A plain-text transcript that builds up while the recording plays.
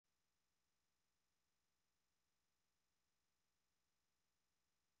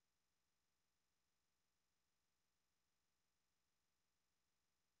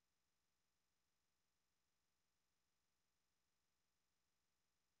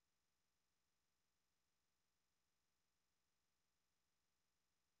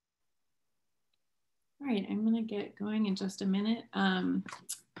All right, I'm gonna get going in just a minute.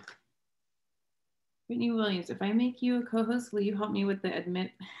 Whitney Williams, if I make you a co-host, will you help me with the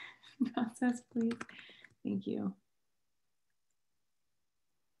admit process, please? Thank you.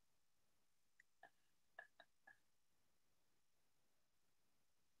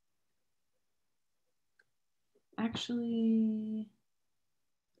 Actually,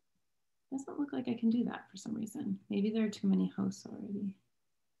 doesn't look like I can do that for some reason. Maybe there are too many hosts already.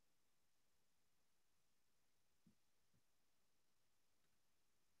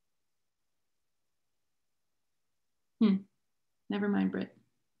 Never mind, Britt.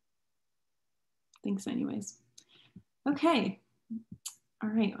 Thanks anyways. Okay. All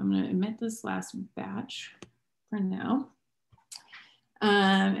right, I'm gonna admit this last batch for now.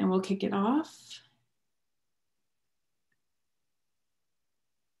 And we'll kick it off.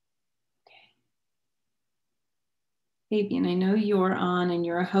 Fabian, I know you're on and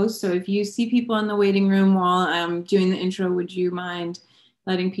you're a host, so if you see people in the waiting room while I'm doing the intro, would you mind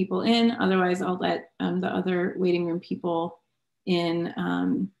letting people in? Otherwise, I'll let the other waiting room people in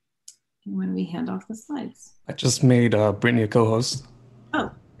when we hand off the slides. I just made Brittany a co-host.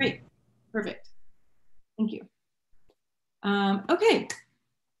 Oh, great. Perfect. Thank you. Okay,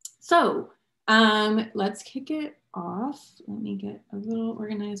 so let's kick it off. Let me get a little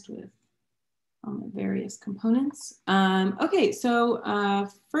organized with the various components. Okay, so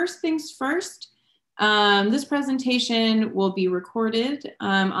first things first, this presentation will be recorded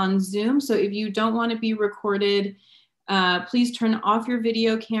on Zoom. So if you don't want to be recorded, please turn off your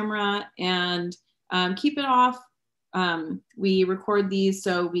video camera and keep it off. We record these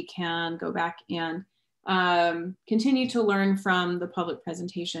so we can go back and continue to learn from the public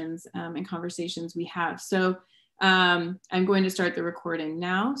presentations and conversations we have. So I'm going to start the recording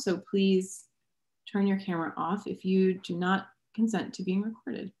now. So please turn your camera off if you do not consent to being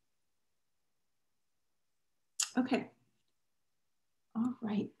recorded. Okay. All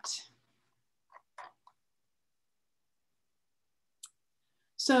right.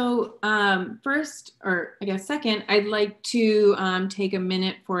 So first, or I guess second, I'd like to take a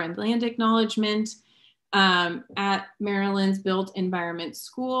minute for a land acknowledgement. At Maryland's Built Environment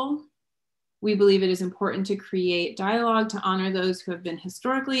School, we believe it is important to create dialogue to honor those who have been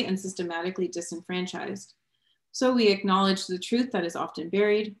historically and systematically disenfranchised. So we acknowledge the truth that is often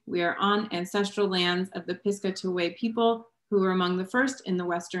buried. We are on ancestral lands of the Piscataway people who were among the first in the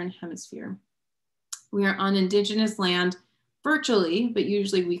Western Hemisphere. We are on indigenous land virtually, but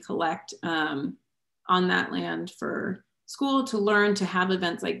usually we collect on that land for school to learn, to have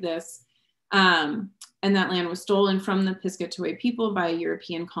events like this. And that land was stolen from the Piscataway people by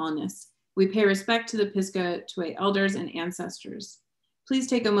European colonists. We pay respect to the Piscataway elders and ancestors. Please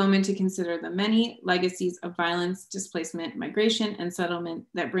take a moment to consider the many legacies of violence, displacement, migration, and settlement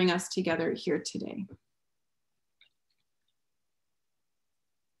that bring us together here today.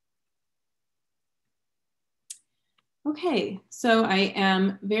 Okay, so I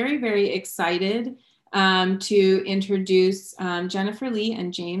am very, very excited to introduce Jennifer Lee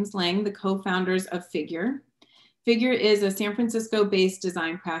and James Leng, the co-founders of Figure. Figure is a San Francisco-based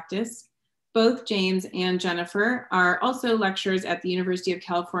design practice. Both James and Jennifer are also lecturers at the University of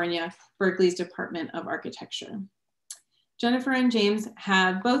California, Berkeley's Department of Architecture. Jennifer and James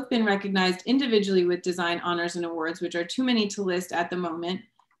have both been recognized individually with design honors and awards, which are too many to list at the moment.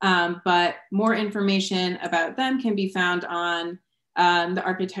 But more information about them can be found on the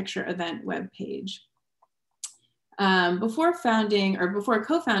architecture event webpage. Before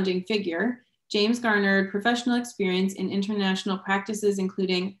co-founding Figure, James garnered professional experience in international practices,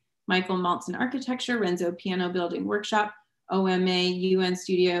 including Michael Maltzan Architecture, Renzo Piano Building Workshop, OMA, UN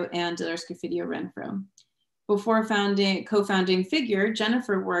Studio, and Diller Scofidio Renfro. Before co-founding Figure,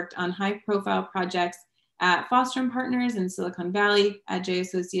 Jennifer worked on high-profile projects at Foster & Partners in Silicon Valley, at J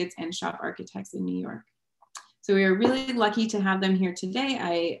Associates, and Shop Architects in New York. So we are really lucky to have them here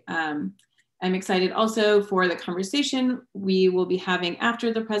today. I'm excited also for the conversation we will be having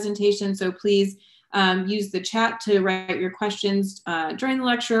after the presentation. So please use the chat to write your questions during the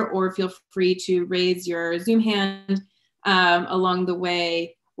lecture, or feel free to raise your Zoom hand along the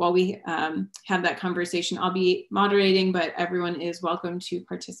way while we have that conversation. I'll be moderating, but everyone is welcome to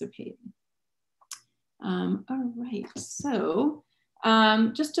participate. All right, so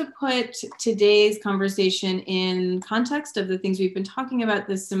just to put today's conversation in context of the things we've been talking about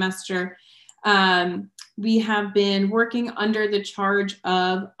this semester, we have been working under the charge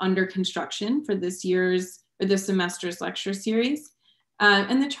of under construction for this semester's lecture series.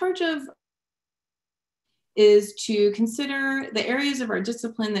 And the charge is to consider the areas of our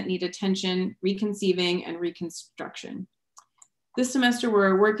discipline that need attention, reconceiving, and reconstruction. This semester,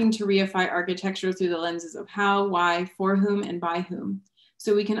 we're working to reify architecture through the lenses of how, why, for whom, and by whom,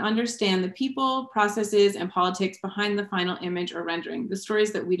 so we can understand the people, processes, and politics behind the final image or rendering, the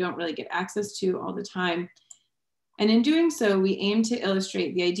stories that we don't really get access to all the time. And in doing so, we aim to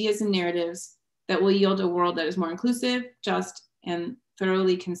illustrate the ideas and narratives that will yield a world that is more inclusive, just, and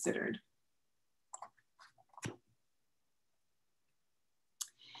thoroughly considered.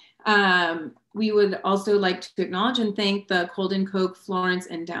 We would also like to acknowledge and thank the Colden Koch Florence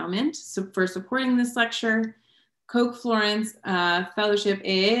Endowment for supporting this lecture. Koch Florence Fellowship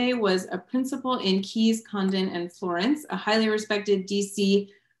AAA was a principal in Keyes, Condon, and Florence, a highly respected DC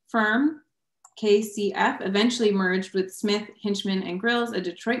firm. KCF eventually merged with Smith, Hinchman, and Grills, a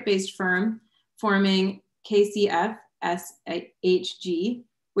Detroit-based firm, forming KCF SHG,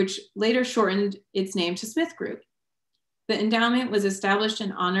 which later shortened its name to Smith Group. The endowment was established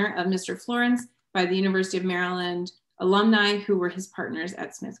in honor of Mr. Florence by the University of Maryland alumni who were his partners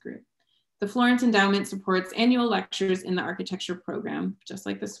at Smith Group. The Florence Endowment supports annual lectures in the architecture program, just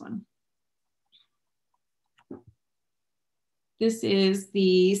like this one. This is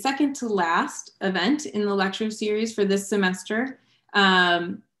the second to last event in the lecture series for this semester.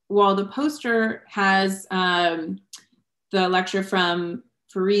 While the poster has the lecture from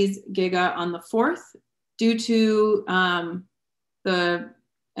Fariz Giga on the 4th, due to the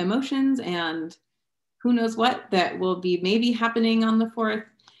emotions and who knows what that will be maybe happening on the 4th,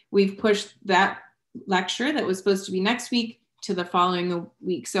 we've pushed that lecture that was supposed to be next week to the following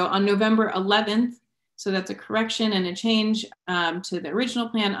week. So on November 11th, so that's a correction and a change to the original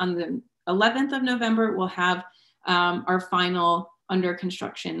plan. On the 11th of November, we'll have our final under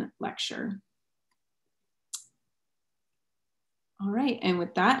construction lecture. All right, and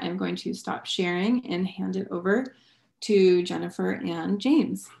with that, I'm going to stop sharing and hand it over to Jennifer and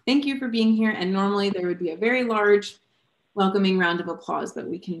James. Thank you for being here. And normally there would be a very large welcoming round of applause, but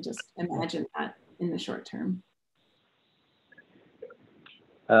we can just imagine that in the short term.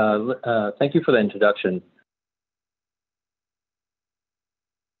 Thank you for the introduction.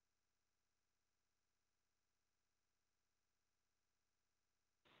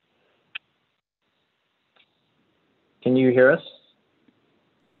 Can you hear us?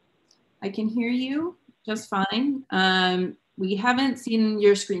 I can hear you just fine. We haven't seen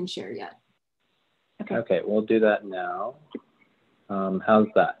your screen share yet. Okay, we'll do that now. How's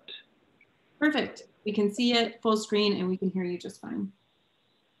that? Perfect. We can see it full screen and we can hear you just fine.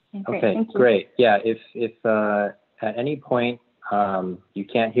 Okay, great. Yeah, if at any point you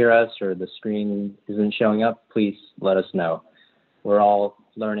can't hear us or the screen isn't showing up, please let us know. We're all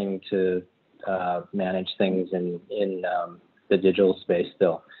learning to manage things in the digital space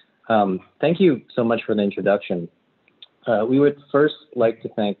still. Thank you so much for the introduction. We would first like to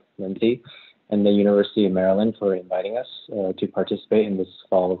thank Lindsay and the University of Maryland for inviting us to participate in this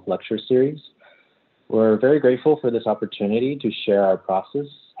fall lecture series. We're very grateful for this opportunity to share our process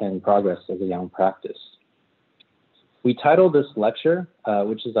and progress as a young practice. We titled this lecture,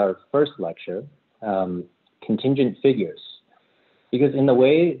 which is our first lecture, Contingent Figures, because in the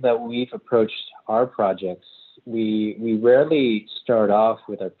way that we've approached our projects, we rarely start off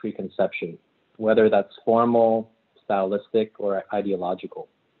with a preconception, whether that's formal, stylistic, or ideological.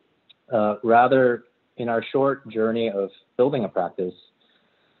 Rather, in our short journey of building a practice,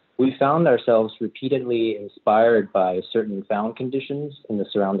 we found ourselves repeatedly inspired by certain found conditions in the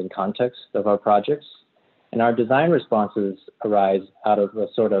surrounding context of our projects, and our design responses arise out of a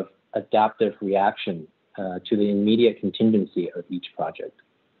sort of adaptive reaction to the immediate contingency of each project.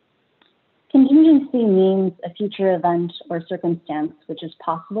 Contingency means a future event or circumstance which is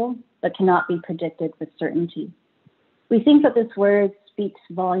possible but cannot be predicted with certainty. We think that this word speaks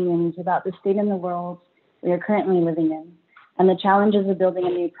volumes about the state in the world we are currently living in and the challenges of building a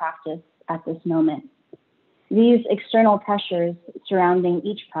new practice at this moment. These external pressures surrounding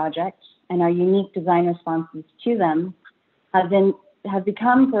each project and our unique design responses to them have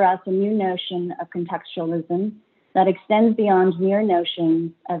become for us a new notion of contextualism that extends beyond mere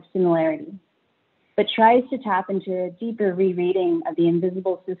notions of similarity, but tries to tap into a deeper rereading of the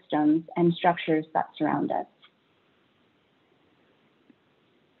invisible systems and structures that surround us.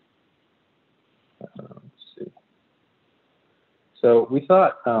 Let's see. So we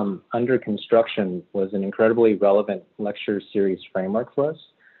thought Under Construction was an incredibly relevant lecture series framework for us.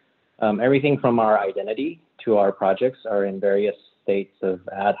 Everything from our identity to our projects are in various states of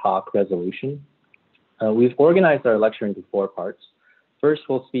ad hoc resolution. We've organized our lecture into 4 parts. First,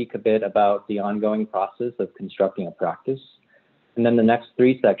 we'll speak a bit about the ongoing process of constructing a practice. And then the next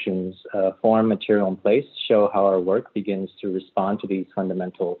 3 sections, form, material, and place, show how our work begins to respond to these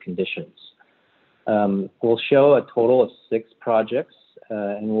fundamental conditions. We'll show a total of 6 projects,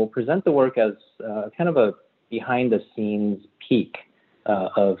 and we'll present the work as kind of a behind-the-scenes peek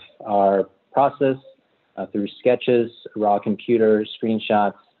of our process through sketches, raw computer,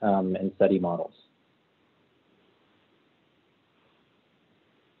 screenshots, and study models.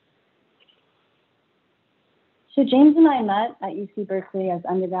 So James and I met at UC Berkeley as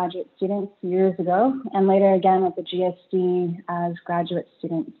undergraduate students years ago, and later again at the GSD as graduate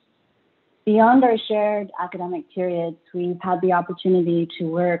students. Beyond our shared academic periods, we've had the opportunity to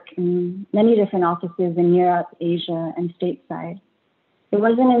work in many different offices in Europe, Asia, and stateside. It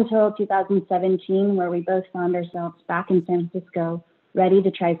wasn't until 2017 where we both found ourselves back in San Francisco, ready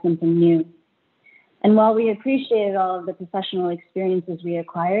to try something new. And while we appreciated all of the professional experiences we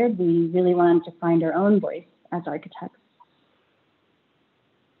acquired, we really wanted to find our own voice as architects.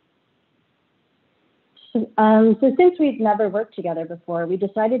 So since we've never worked together before, we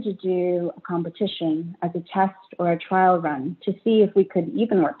decided to do a competition as a test or a trial run to see if we could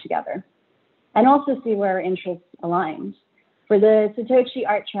even work together, and also see where our interests aligned. For the Satoshi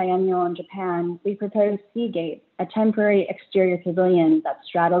Art Triennial in Japan, we proposed Seagate, a temporary exterior pavilion that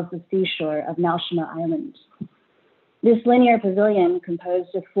straddles the seashore of Naoshima Island. This linear pavilion,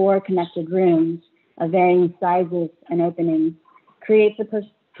 composed of 4 connected rooms of varying sizes and openings, creates a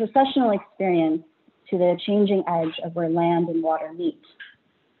processional experience to the changing edge of where land and water meet.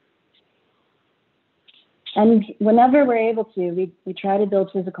 And whenever we're able to, we try to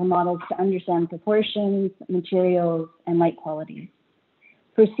build physical models to understand proportions, materials, and light qualities.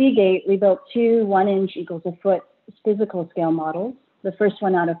 For Seagate, we built 2 1-inch equals a foot physical scale models, the first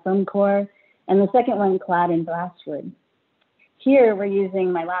one out of foam core, and the second one clad in basswood. Here, we're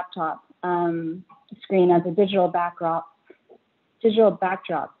using my laptop screen as a digital backdrop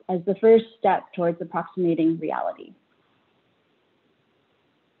as the first step towards approximating reality.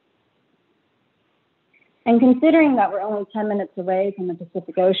 And considering that we're only 10 minutes away from the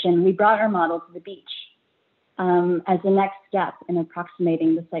Pacific Ocean, we brought our model to the beach as the next step in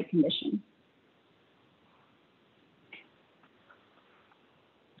approximating the site conditions.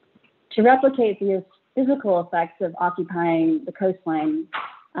 To replicate the physical effects of occupying the coastline,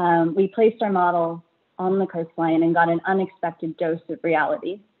 we placed our model on the coastline and got an unexpected dose of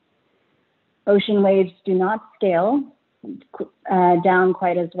reality. Ocean waves do not scale down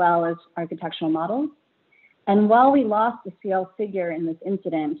quite as well as architectural models. And while we lost the scale figure in this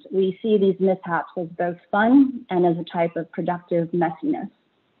incident, we see these mishaps as both fun and as a type of productive messiness.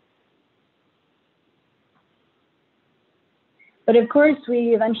 But of course,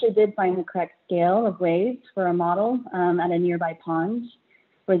 we eventually did find the correct scale of waves for a model at a nearby pond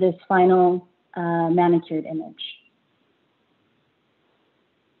for this final manicured image.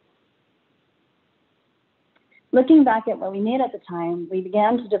 Looking back at what we made at the time, we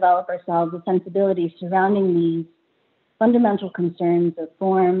began to develop ourselves a sensibility surrounding these fundamental concerns of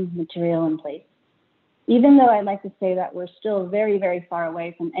form, material, and place. Even though I'd like to say that we're still very, very far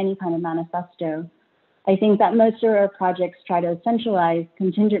away from any kind of manifesto, I think that most of our projects try to essentialize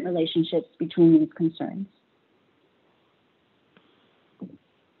contingent relationships between these concerns.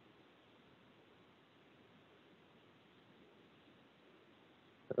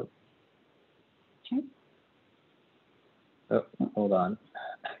 Oh, hold on.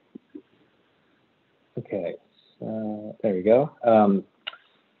 Okay, so there we go.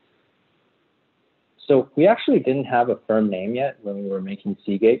 So we actually didn't have a firm name yet when we were making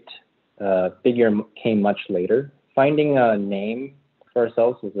Seagate. Figure came much later. Finding a name for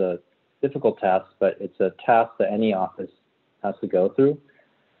ourselves was a difficult task, but it's a task that any office has to go through.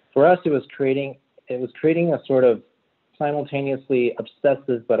 For us, it was creating a sort of simultaneously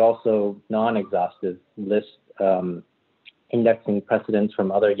obsessive but also non-exhaustive list, indexing precedents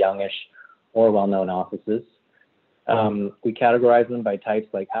from other youngish or well-known offices. We categorize them by types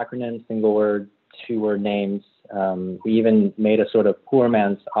like acronyms, single word, 2-word names. We even made a sort of poor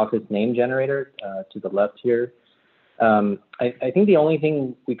man's office name generator to the left here. I think the only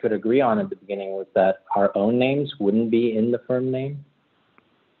thing we could agree on at the beginning was that our own names wouldn't be in the firm name.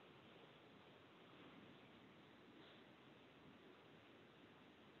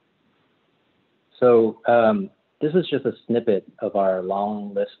 So this is just a snippet of our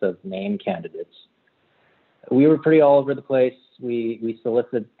long list of name candidates. We were pretty all over the place. We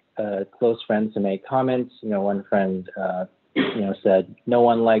solicited close friends to make comments. One friend, said, no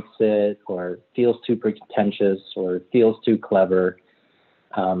one likes it, or feels too pretentious, or feels too clever.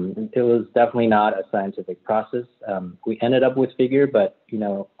 It was definitely not a scientific process. We ended up with Figure, but,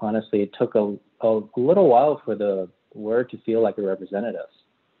 honestly, it took a little while for the word to feel like it represented us.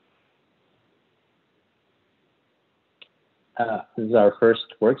 This is our first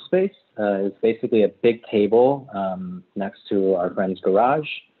workspace. It's basically a big table next to our friend's garage.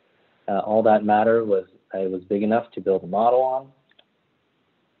 All that mattered was it was big enough to build a model on.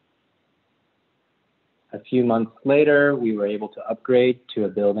 A few months later, we were able to upgrade to a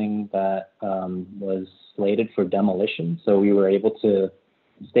building that was slated for demolition. So we were able to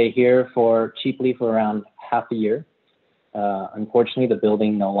stay here cheaply for around half a year. Unfortunately, the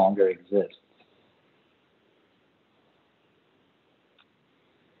building no longer exists.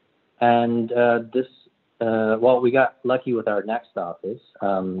 And well, we got lucky with our next office.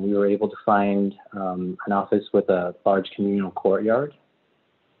 We were able to find an office with a large communal courtyard.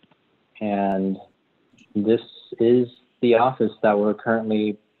 And this is the office that we're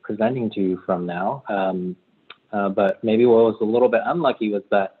currently presenting to you from now. But maybe what was a little bit unlucky was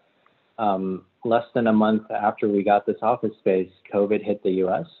that less than a month after we got this office space, COVID hit the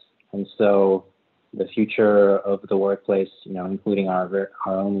US. And so the future of the workplace, including our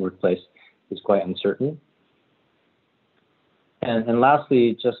own workplace, is quite uncertain. And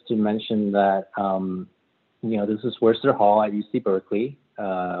lastly, just to mention that, this is Worcester Hall at UC Berkeley,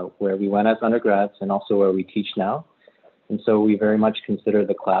 where we went as undergrads and also where we teach now. And so we very much consider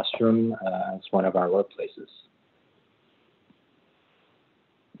the classroom as one of our workplaces.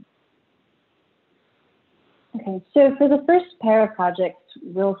 Okay, so for the first pair of projects,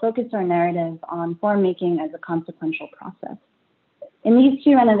 we'll focus our narrative on form making as a consequential process. In these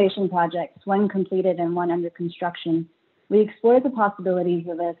two renovation projects, one completed and one under construction, we explored the possibilities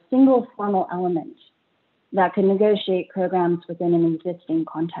of a single formal element that could negotiate programs within an existing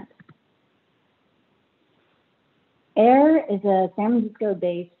context. Air is a San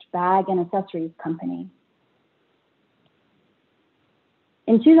Francisco-based bag and accessories company.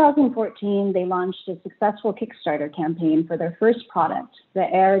 In 2014, they launched a successful Kickstarter campaign for their first product, the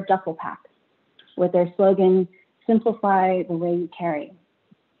Air Duffel Pack, with their slogan, "Simplify the way you carry."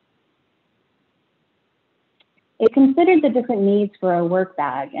 It considered the different needs for a work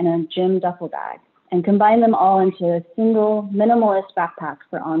bag and a gym duffel bag and combined them all into a single minimalist backpack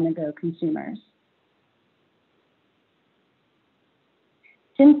for on-the-go consumers.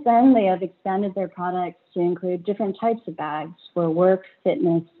 Since then, they have expanded their products to include different types of bags for work,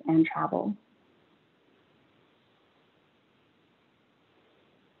 fitness, and travel.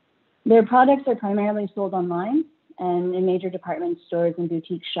 Their products are primarily sold online and in major department stores and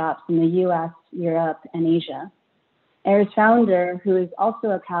boutique shops in the US, Europe, and Asia. Air's founder, who is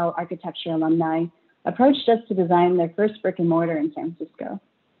also a Cal architecture alumni, approached us to design their first brick and mortar in San Francisco.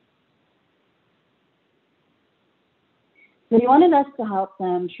 They wanted us to help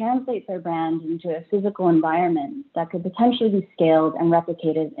them translate their brand into a physical environment that could potentially be scaled and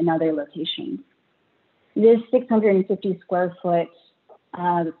replicated in other locations. This 650 square foot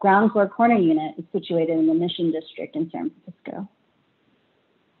ground floor corner unit is situated in the Mission District in San Francisco.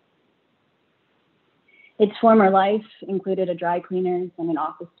 Its former life included a dry cleaners and an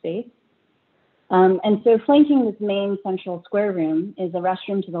office space. And so flanking this main central square room is a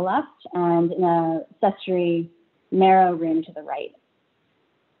restroom to the left and an accessory narrow room to the right.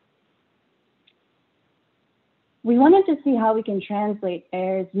 We wanted to see how we can translate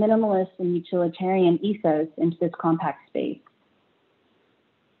Air's minimalist and utilitarian ethos into this compact space.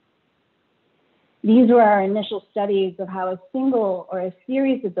 These were our initial studies of how a single or a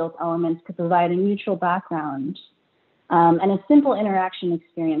series of built elements could provide a neutral background and a simple interaction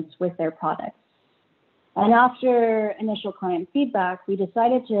experience with their products. And after initial client feedback, we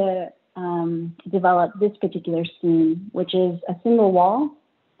decided to develop this particular scheme, which is a single wall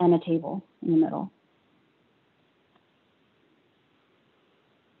and a table in the middle.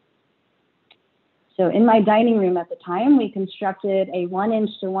 So in my dining room at the time, we constructed a 1 inch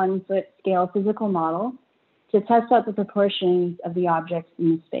to 1 foot scale physical model to test out the proportions of the objects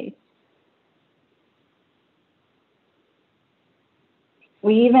in the space.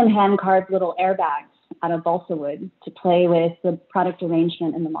 We even hand carved little airbags out of balsa wood to play with the product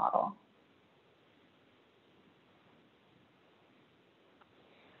arrangement in the model.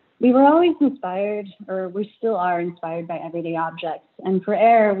 We were always inspired, or we still are inspired by everyday objects. And for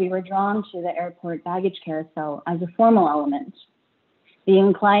Air, we were drawn to the airport baggage carousel as a formal element. The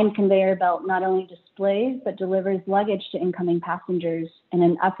inclined conveyor belt not only displays, but delivers luggage to incoming passengers in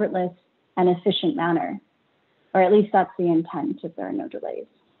an effortless and efficient manner, or at least that's the intent if there are no delays.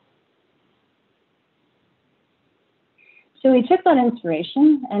 So we took that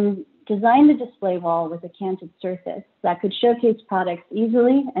inspiration and designed a display wall with a canted surface that could showcase products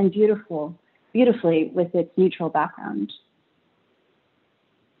easily and beautifully with its neutral background.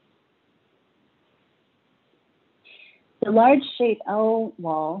 The large shape L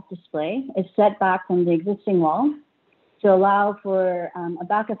wall display is set back from the existing wall to allow for a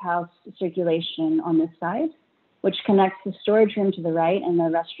back of house circulation on this side, which connects the storage room to the right and the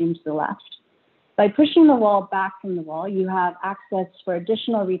restroom to the left. By pushing the wall back from the wall, you have access for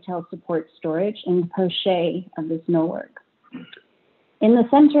additional retail support storage in the poche of this millwork. In the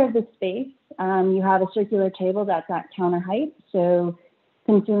center of the space, you have a circular table that's at counter height, so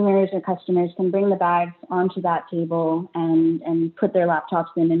consumers or customers can bring the bags onto that table and put their laptops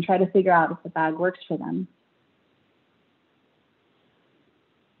in and try to figure out if the bag works for them.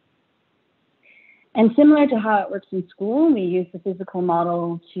 And similar to how it works in school, we use the physical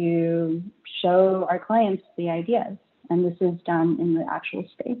model to show our clients the ideas, and this is done in the actual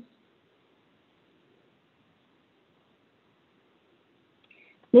space.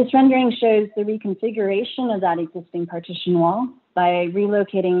 This rendering shows the reconfiguration of that existing partition wall. By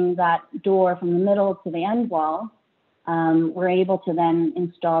relocating that door from the middle to the end wall, we're able to then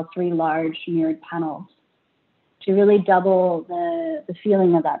install 3 large mirrored panels to really double the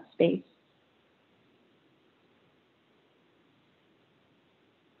feeling of that space.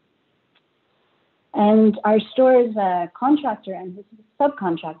 And our store's contractor and his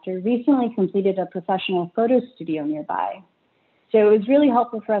subcontractor recently completed a professional photo studio nearby. So it was really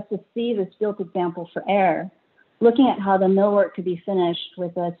helpful for us to see this built example for air, looking at how the millwork could be finished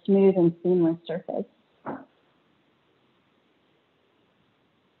with a smooth and seamless surface.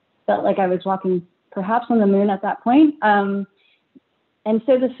 Felt like I was walking perhaps on the moon at that point. And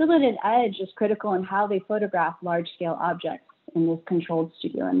so the filleted edge is critical in how they photograph large-scale objects in this controlled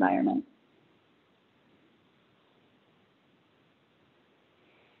studio environment.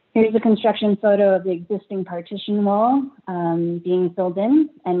 Here's a construction photo of the existing partition wall being filled in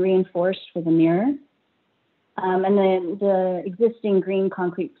and reinforced with a mirror. And then the existing green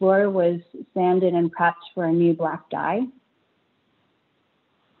concrete floor was sanded and prepped for a new black dye.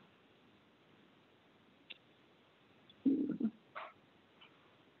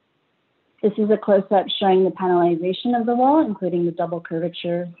 This is a close-up showing the panelization of the wall, including the double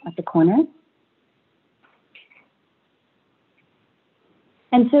curvature at the corner.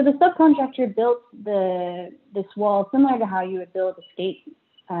 And so the subcontractor built this wall similar to how you would build a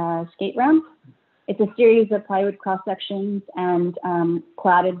skate ramp. It's a series of plywood cross sections and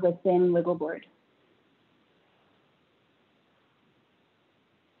cladded with thin wiggle board.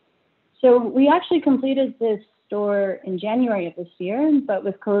 So we actually completed this store in January of this year, but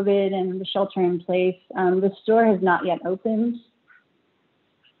with COVID and the shelter in place, the store has not yet opened.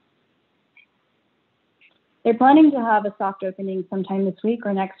 They're planning to have a soft opening sometime this week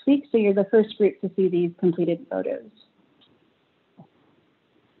or next week, so you're the first group to see these completed photos.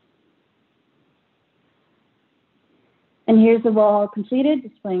 And here's the wall completed,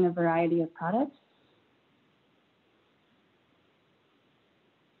 displaying a variety of products.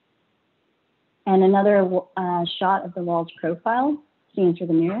 And another shot of the wall's profile, seen through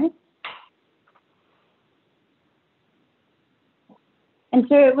the mirror. And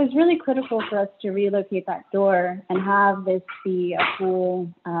so it was really critical for us to relocate that door and have this be a full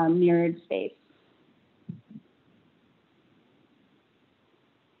mirrored space.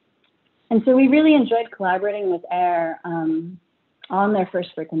 And so we really enjoyed collaborating with Air on their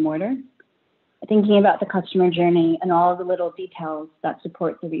first brick and mortar, thinking about the customer journey and all the little details that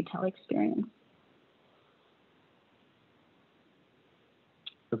support the retail experience.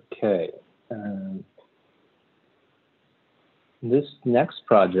 Okay. This next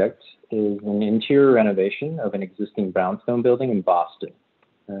project is an interior renovation of an existing brownstone building in Boston.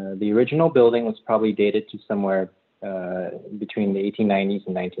 The original building was probably dated to somewhere between the 1890s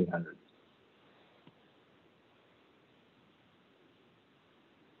and 1900s.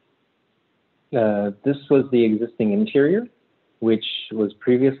 This was the existing interior, which was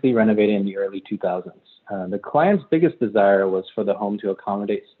previously renovated in the early 2000s. The client's biggest desire was for the home to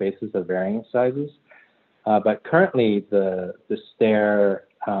accommodate spaces of varying sizes. But currently, the stair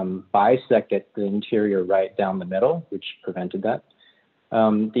bisected the interior right down the middle, which prevented that.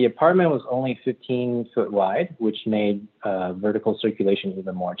 The apartment was only 15 foot wide, which made vertical circulation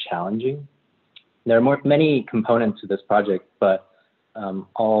even more challenging. There are many components to this project, but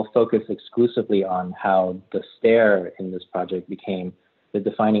all focus exclusively on how the stair in this project became the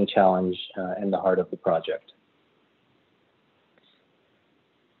defining challenge and the heart of the project.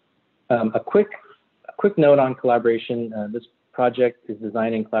 A quick note on collaboration. This project is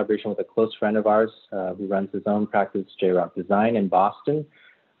designed in collaboration with a close friend of ours who runs his own practice, J-Rock Design, in Boston.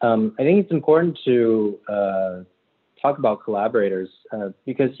 I think it's important to talk about collaborators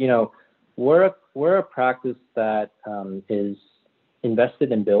because, you know, we're a practice that is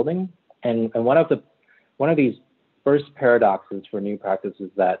invested in building, and one of these first paradoxes for new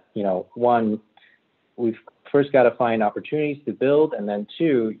practices that, you know, one, we've first got to find opportunities to build, and then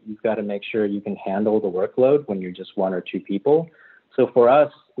two, you've got to make sure you can handle the workload when you're just one or two people. So for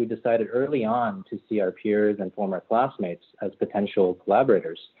us, we decided early on to see our peers and former classmates as potential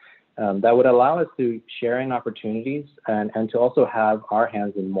collaborators. That would allow us to sharing opportunities and to also have our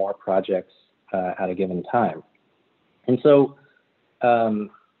hands in more projects at a given time. And so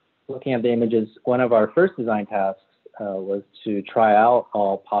looking at the images, one of our first design tasks was to try out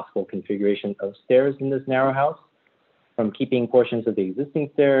all possible configurations of stairs in this narrow house, from keeping portions of the existing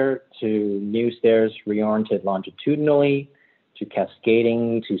stair to new stairs reoriented longitudinally, to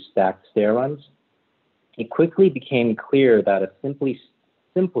cascading to stacked stair runs. It quickly became clear that a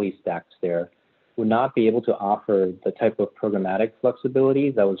simply stacked stair would not be able to offer the type of programmatic flexibility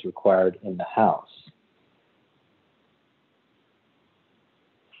that was required in the house.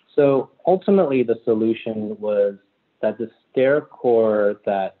 So ultimately, the solution was that the stair core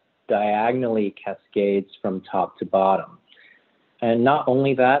that diagonally cascades from top to bottom. And not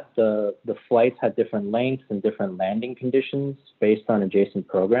only that, the flights had different lengths and different landing conditions based on adjacent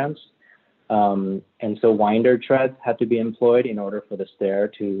programs. And so winder treads had to be employed in order for the stair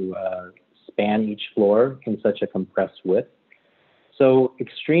to span each floor in such a compressed width. So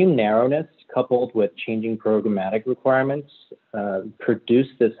extreme narrowness coupled with changing programmatic requirements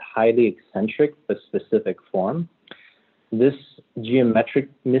produced this highly eccentric but specific form. This geometric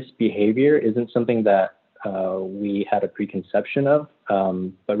misbehavior isn't something that we had a preconception of,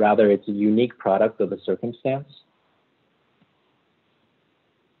 but rather it's a unique product of the circumstance.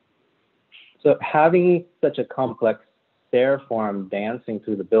 So having such a complex stair form dancing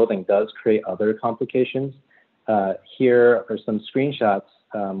through the building does create other complications. Here are some screenshots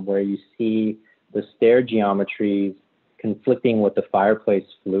where you see the stair geometries conflicting with the fireplace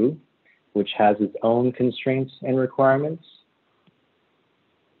flue, which has its own constraints and requirements.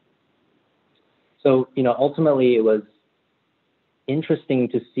 So, ultimately it was interesting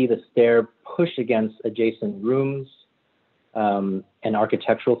to see the stair push against adjacent rooms and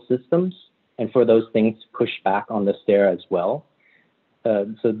architectural systems, and for those things to push back on the stair as well.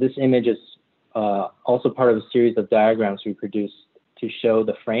 So this image is also part of a series of diagrams we produced to show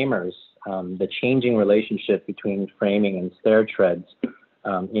the framers the changing relationship between framing and stair treads.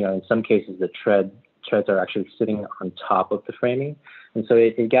 In some cases, the treads are actually sitting on top of the framing, and so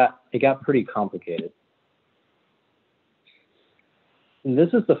it got pretty complicated. And this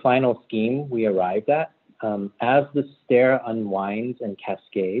is the final scheme we arrived at. As the stair unwinds and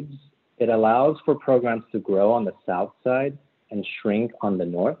cascades, it allows for programs to grow on the south side and shrink on the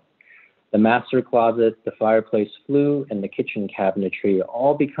north. The master closet, the fireplace flue, and the kitchen cabinetry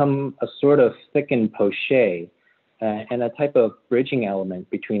all become a sort of thickened pochette and a type of bridging element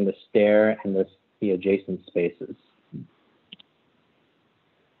between the stair and the adjacent spaces.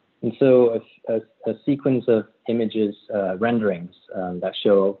 And so a sequence of images, renderings that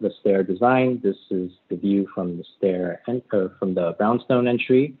show the stair design. This is the view from the stair and from the brownstone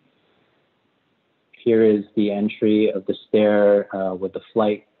entry. Here is the entry of the stair with the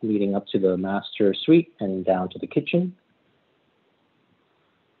flight leading up to the master suite and down to the kitchen.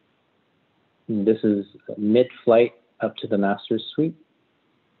 And this is mid-flight up to the master suite.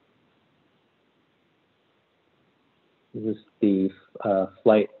 This is the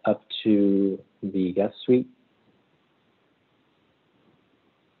flight up to the guest suite.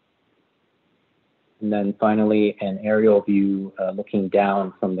 And then finally, an aerial view looking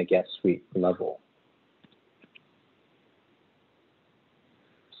down from the guest suite level.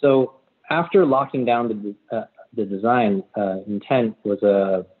 So after locking down the design intent,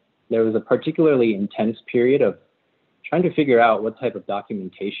 there was a particularly intense period of trying to figure out what type of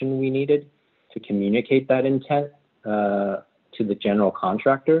documentation we needed to communicate that intent to the general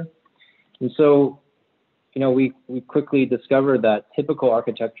contractor. And so, we quickly discovered that typical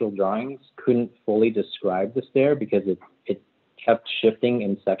architectural drawings couldn't fully describe the stair because it kept shifting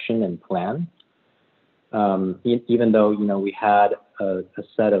in section and plan. Even though, we had a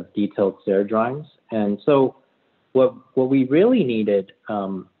set of detailed stair drawings. And so what we really needed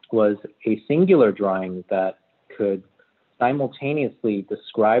was a singular drawing that could simultaneously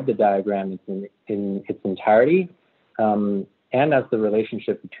describe the diagram in its entirety and as the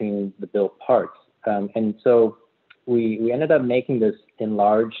relationship between the built parts. And so we ended up making this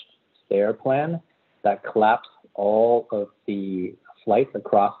enlarged stair plan that collapsed all of the flights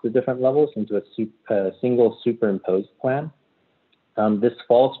across the different levels into a single superimposed plan. This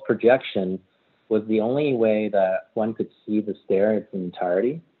false projection was the only way that one could see the stair in its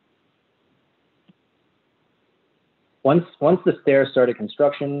entirety. Once the stair started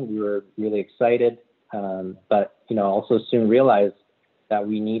construction, we were really excited, but also soon realized that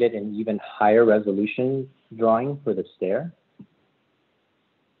we needed an even higher resolution drawing for the stair.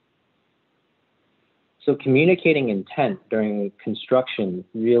 So communicating intent during construction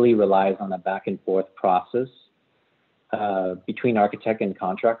really relies on a back and forth process between architect and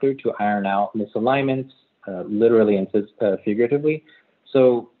contractor to iron out misalignments, literally and figuratively.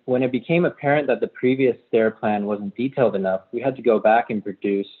 So when it became apparent that the previous stair plan wasn't detailed enough, we had to go back and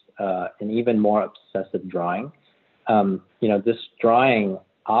produce an even more obsessive drawing. This drawing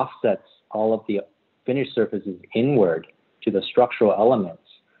offsets all of the finished surfaces inward to the structural elements,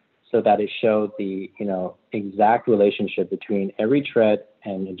 so that it showed the exact relationship between every tread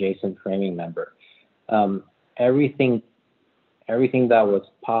and adjacent framing member. Everything that was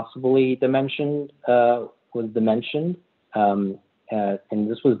possibly dimensioned was dimensioned, and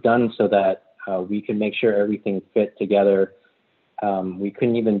this was done so that we could make sure everything fit together. We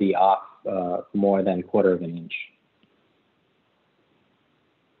couldn't even be off more than 1/4 of an inch.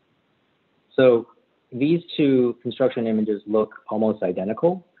 So these two construction images look almost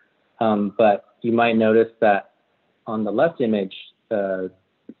identical. But you might notice that on the left image,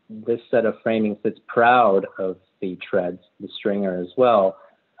 this set of framing sits proud of the treads, the stringer as well.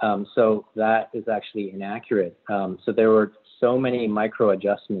 So that is actually inaccurate. So there were so many micro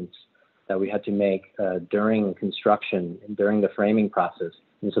adjustments that we had to make during construction, during the framing process.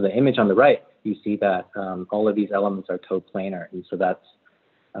 And so the image on the right, you see that all of these elements are toe planar, and so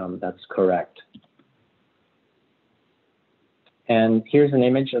that's correct. And here's an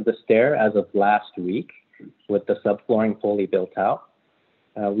image of the stair as of last week with the subflooring fully built out.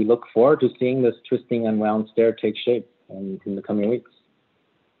 We look forward to seeing this twisting and wound stair take shape in the coming weeks.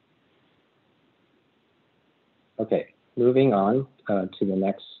 Okay, moving on to the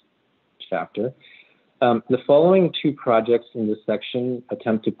next chapter. The following two projects in this section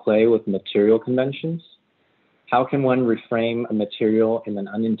attempt to play with material conventions. How can one reframe a material in an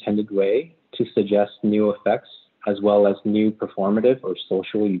unintended way to suggest new effects, as well as new performative or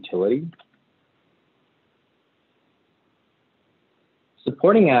social utility?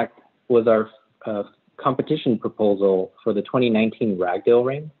 Supporting Act was our competition proposal for the 2019 Ragdale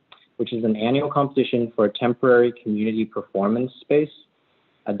Ring, which is an annual competition for a temporary community performance space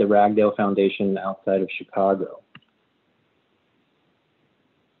at the Ragdale Foundation outside of Chicago.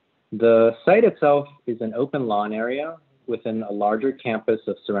 The site itself is an open lawn area within a larger campus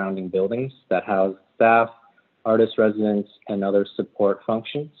of surrounding buildings that house staff, artist residence, and other support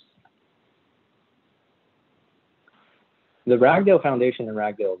functions. The Ragdale Foundation and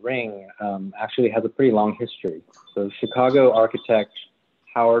Ragdale Ring actually has a pretty long history. So Chicago architect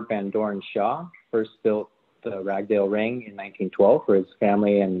Howard Van Doren Shaw first built the Ragdale Ring in 1912 for his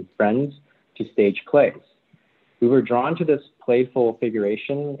family and friends to stage plays. We were drawn to this playful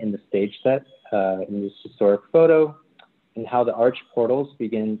figuration in the stage set in this historic photo, and how the arch portals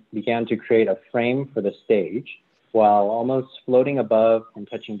began to create a frame for the stage while almost floating above and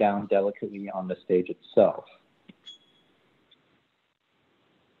touching down delicately on the stage itself.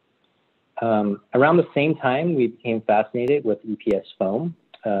 Around the same time, we became fascinated with EPS foam,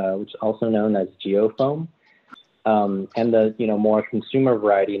 which is also known as geofoam, and the more consumer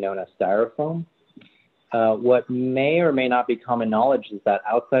variety known as styrofoam. What may or may not be common knowledge is that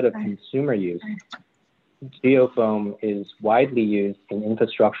outside of consumer use, geofoam is widely used in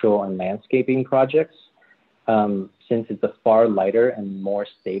infrastructural and landscaping projects, since it's a far lighter and more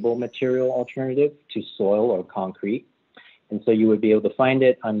stable material alternative to soil or concrete. And so you would be able to find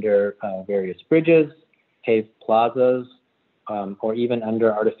it under various bridges, paved plazas, or even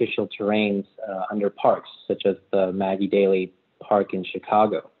under artificial terrains under parks, such as the Maggie Daley Park in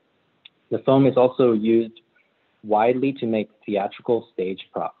Chicago. The foam is also used widely to make theatrical stage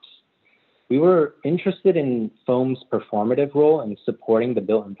props. We were interested in foam's performative role in supporting the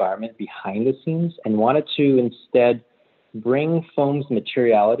built environment behind the scenes and wanted to instead bring foam's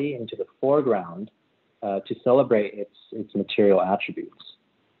materiality into the foreground to celebrate its material attributes.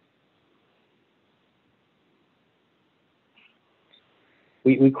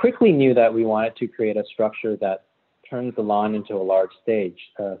 We quickly knew that we wanted to create a structure that turns the lawn into a large stage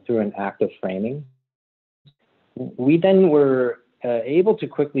through an act of framing. We then were able to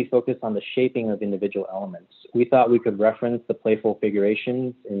quickly focus on the shaping of individual elements. We thought we could reference the playful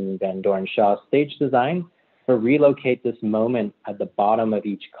figurations in Van Doren Shaw's stage design, but relocate this moment at the bottom of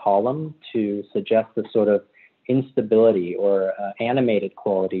each column to suggest a sort of instability or animated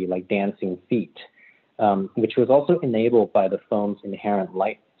quality like dancing feet, which was also enabled by the foam's inherent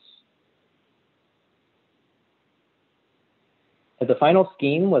lightness. The final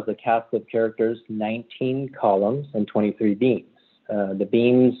scheme was a cast of characters, 19 columns and 23 beams. The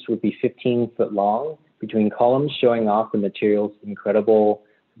beams would be 15 foot long between columns, showing off the material's incredible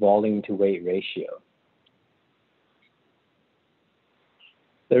volume to weight ratio.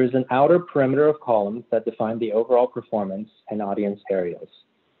 There's an outer perimeter of columns that define the overall performance and audience areas.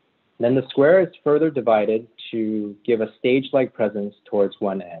 Then the square is further divided to give a stage-like presence towards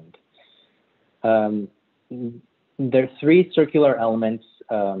one end. There are three circular elements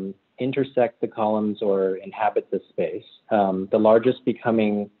intersect the columns or inhabit the space, the largest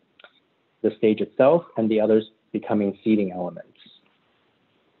becoming the stage itself and the others becoming seating elements.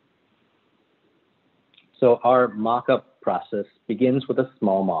 So our mock-up process begins with a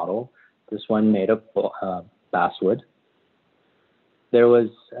small model, this one made of basswood. There was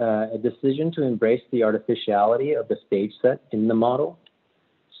a decision to embrace the artificiality of the stage set in the model.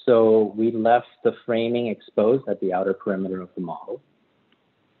 So we left the framing exposed at the outer perimeter of the model.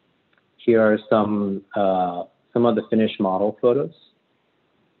 Here are some of the finished model photos.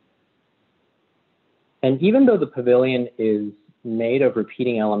 And even though the pavilion is made of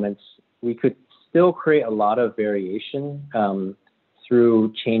repeating elements, we could still create a lot of variation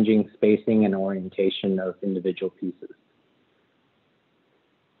through changing spacing and orientation of individual pieces.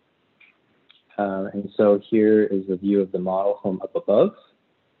 And so here is a view of the model from up above.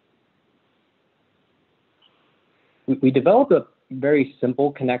 We developed a very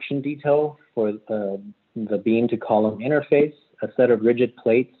simple connection detail for the beam to column interface. A set of rigid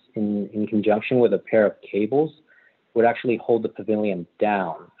plates in conjunction with a pair of cables would actually hold the pavilion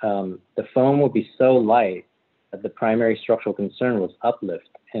down. The foam would be so light that the primary structural concern was uplift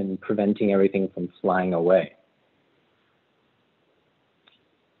and preventing everything from flying away.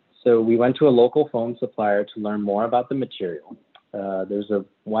 So we went to a local foam supplier to learn more about the material. There's a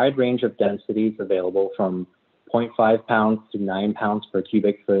wide range of densities available from 0.5 pounds to 9 pounds per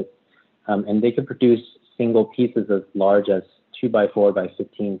cubic foot, and they could produce single pieces as large as 2 by 4 by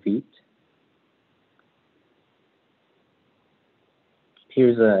 15 feet.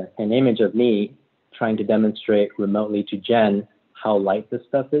 Here's an image of me trying to demonstrate remotely to Jen how light this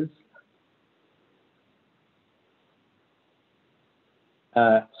stuff is.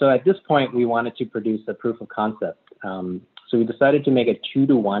 So at this point, we wanted to produce a proof of concept. So we decided to make a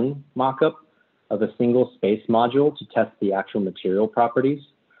 2-to-1 mock-up of a single space module to test the actual material properties.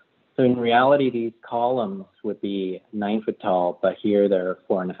 So in reality, these columns would be 9 foot tall, but here they're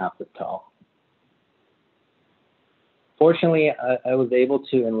 4.5 foot tall. Fortunately, I was able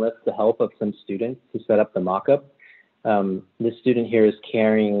to enlist the help of some students to set up the mock-up. This student here is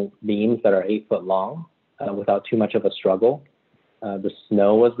carrying beams that are 8 foot long without too much of a struggle. The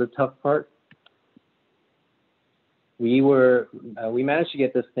snow was the tough part. We managed to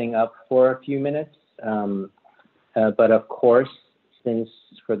get this thing up for a few minutes, but of course, since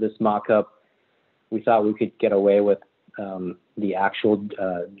for this mock-up, we thought we could get away with the actual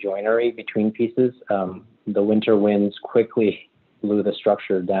joinery between pieces. The winter winds quickly blew the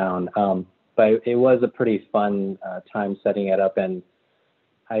structure down, but it was a pretty fun time setting it up, and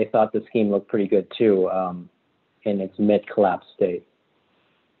I thought the scheme looked pretty good too in its mid-collapse state.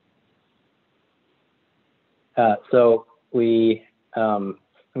 So we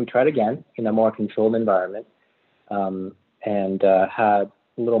tried again in a more controlled environment and had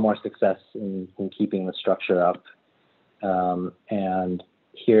a little more success in keeping the structure up. And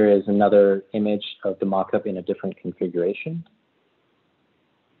here is another image of the mock-up in a different configuration.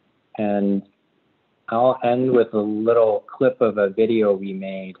 And I'll end with a little clip of a video we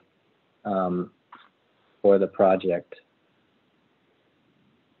made for the project.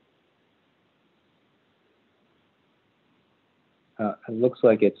 It looks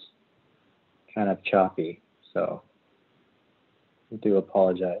like it's kind of choppy, so I do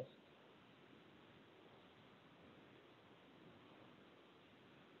apologize.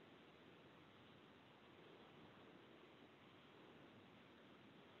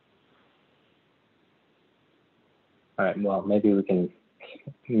 All right, well, maybe we can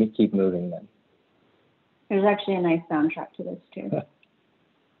keep moving then. There's actually a nice soundtrack to this too.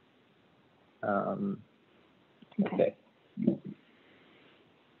 Okay.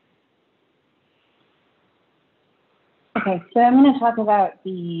 Okay, so I'm going to talk about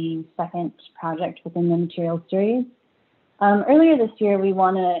the second project within the materials series. Earlier this year, we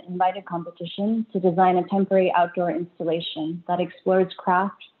won an invited competition to design a temporary outdoor installation that explores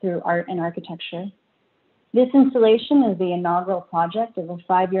craft through art and architecture. This installation is the inaugural project of a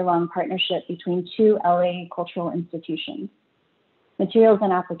 5-year-long partnership between 2 LA cultural institutions, Materials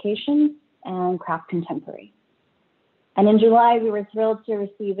and Applications and Craft Contemporary. And in July, we were thrilled to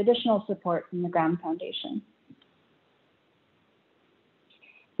receive additional support from the Graham Foundation.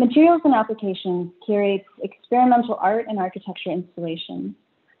 Materials and Applications curates experimental art and architecture installations,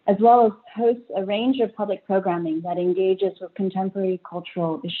 as well as hosts a range of public programming that engages with contemporary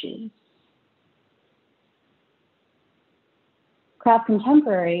cultural issues. Craft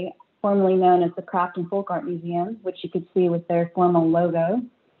Contemporary, formerly known as the Craft and Folk Art Museum, which you could see with their formal logo,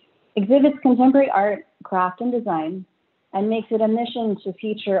 exhibits contemporary art, craft, and design, and makes it a mission to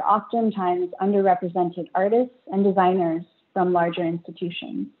feature oftentimes underrepresented artists and designers from larger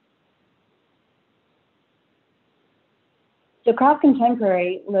institutions. So Craft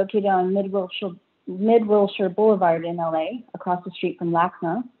Contemporary, located on Mid-Wilshire Boulevard in LA, across the street from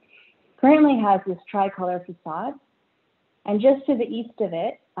LACMA, currently has this tricolor facade. And just to the east of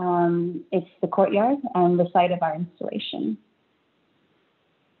it, it's the courtyard and the site of our installation.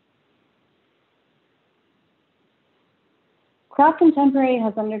 Craft Contemporary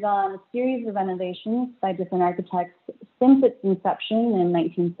has undergone a series of renovations by different architects since its inception in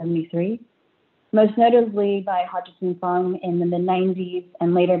 1973, most notably by Hodgson Fong in the mid-90s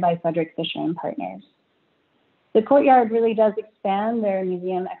and later by Frederick Fisher and Partners. The courtyard really does expand their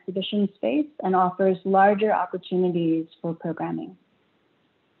museum exhibition space and offers larger opportunities for programming.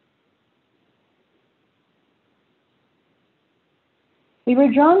 We were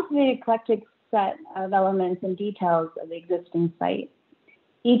drawn to the eclectic set of elements and details of the existing site.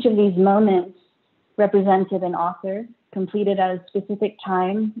 Each of these moments represented an author completed at a specific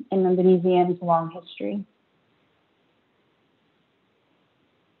time in the museum's long history.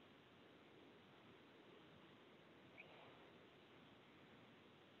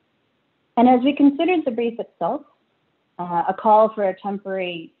 And as we considered the brief itself, a call for a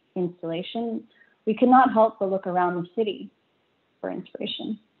temporary installation, we could not help but look around the city for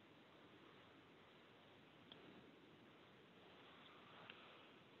inspiration.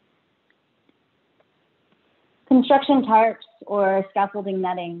 Construction tarps or scaffolding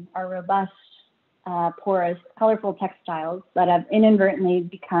netting are robust, porous, colorful textiles that have inadvertently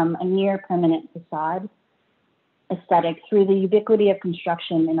become a near permanent facade aesthetic through the ubiquity of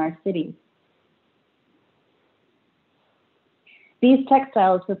construction in our cities. These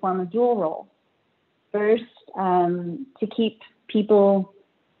textiles perform a dual role. First, to keep people,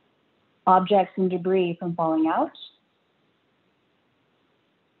 objects, and debris from falling out.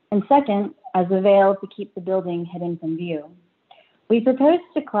 And second, as a veil to keep the building hidden from view. We proposed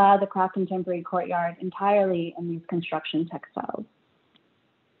to clad the Craft Contemporary courtyard entirely in these construction textiles.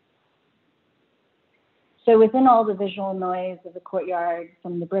 So within all the visual noise of the courtyard,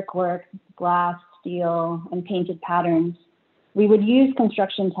 from the brickwork, glass, steel, and painted patterns, we would use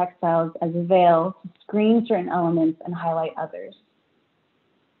construction textiles as a veil to screen certain elements and highlight others.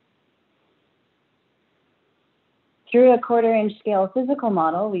 Through a 1/4-inch scale physical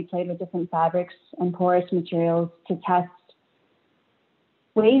model, we played with different fabrics and porous materials to test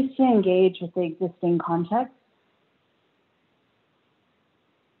ways to engage with the existing context,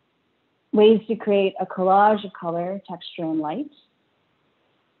 ways to create a collage of color, texture, and light,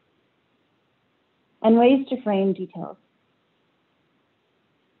 and ways to frame details.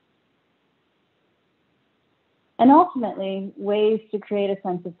 And ultimately, ways to create a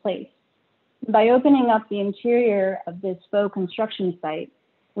sense of place. By opening up the interior of this faux construction site,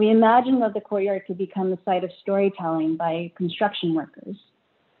 we imagined that the courtyard could become the site of storytelling by construction workers,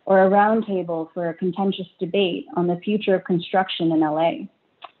 or a roundtable for a contentious debate on the future of construction in LA,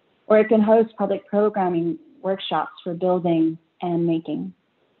 or it can host public programming workshops for building and making.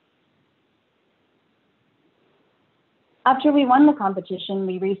 After we won the competition,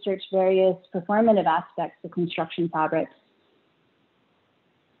 we researched various performative aspects of construction fabrics.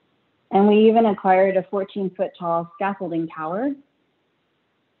 And we even acquired a 14-foot tall scaffolding tower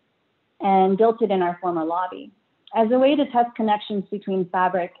and built it in our former lobby as a way to test connections between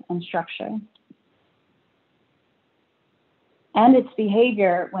fabric and structure and its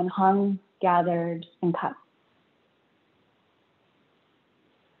behavior when hung, gathered, and cut.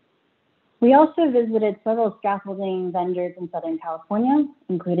 We also visited several scaffolding vendors in Southern California,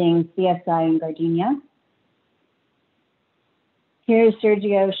 including CSI and Gardenia. Here's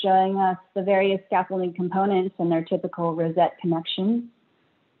Sergio showing us the various scaffolding components and their typical rosette connections.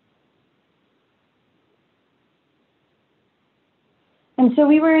 And so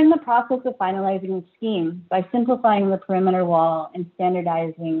we were in the process of finalizing the scheme by simplifying the perimeter wall and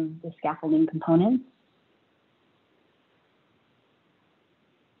standardizing the scaffolding components.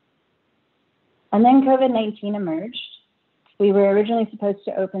 And then COVID-19 emerged. We were originally supposed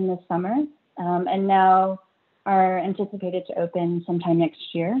to open this summer, and now are anticipated to open sometime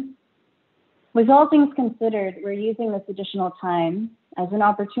next year. With all things considered, we're using this additional time as an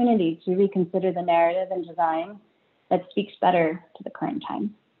opportunity to reconsider the narrative and design that speaks better to the current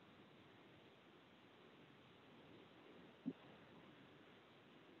time.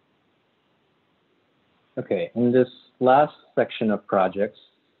 Okay, in this last section of projects,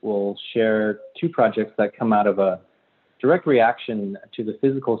 we'll share 2 projects that come out of a direct reaction to the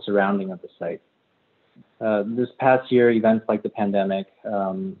physical surrounding of the site. This past year, events like the pandemic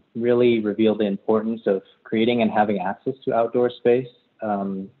really revealed the importance of creating and having access to outdoor space,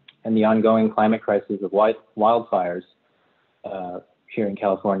 and the ongoing climate crisis of wildfires here in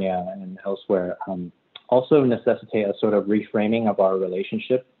California and elsewhere also necessitate a sort of reframing of our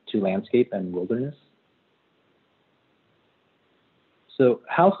relationship to landscape and wilderness. So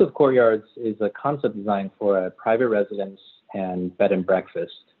House of Courtyards is a concept design for a private residence and bed and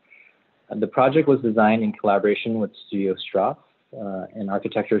breakfast. The project was designed in collaboration with Studio Straff, an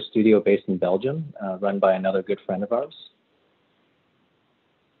architecture studio based in Belgium, run by another good friend of ours.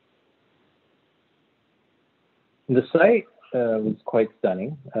 The site was quite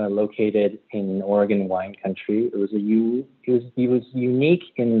stunning, located in Oregon wine country. It was unique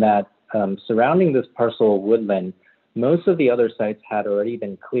in that surrounding this parcel of woodland, most of the other sites had already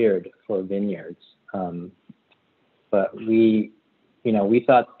been cleared for vineyards, but we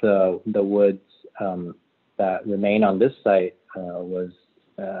thought the woods that remain on this site was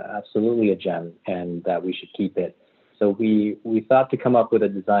absolutely a gem, and that we should keep it. So we thought to come up with a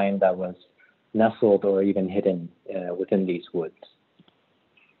design that was nestled or even hidden within these woods.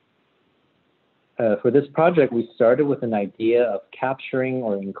 For this project, we started with an idea of capturing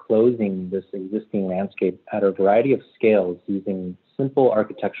or enclosing this existing landscape at a variety of scales using simple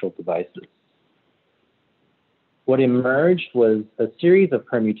architectural devices. What emerged was a series of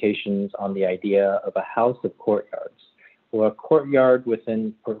permutations on the idea of a house of courtyards, or a courtyard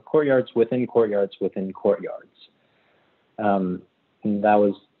within, or courtyards within courtyards within courtyards. And that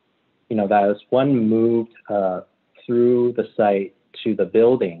was one moved through the site to the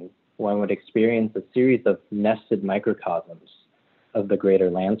building, one would experience a series of nested microcosms of the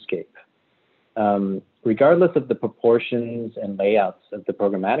greater landscape. Regardless of the proportions and layouts of the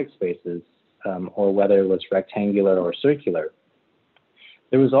programmatic spaces, or whether it was rectangular or circular,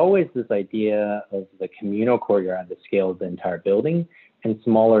 there was always this idea of the communal courtyard at the scale of the entire building and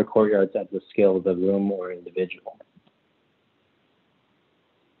smaller courtyards at the scale of the room or individual.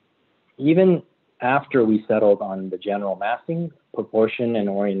 Even after we settled on the general massing, proportion and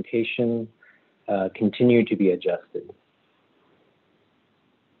orientation continued to be adjusted.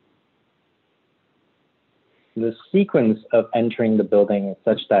 The sequence of entering the building is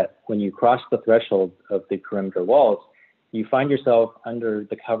such that when you cross the threshold of the perimeter walls, you find yourself under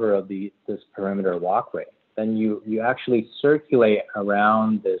the cover of this perimeter walkway. Then you actually circulate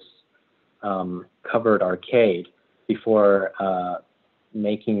around this covered arcade before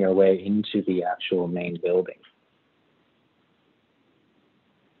making your way into the actual main building.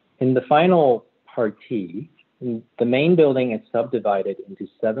 In the final partee, the main building is subdivided into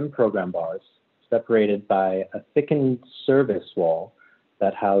 7 program bars, separated by a thickened service wall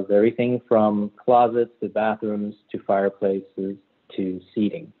that housed everything from closets to bathrooms to fireplaces to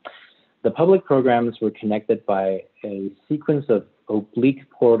seating. The public programs were connected by a sequence of oblique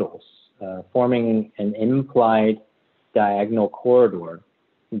portals, forming an implied diagonal corridor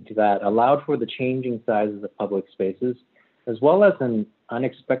that allowed for the changing sizes of public spaces, as well as an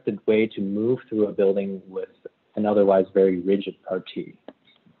unexpected way to move through a building with an otherwise very rigid partee.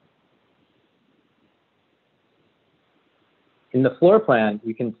 In the floor plan,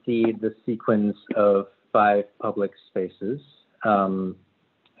 you can see the sequence of 5 public spaces.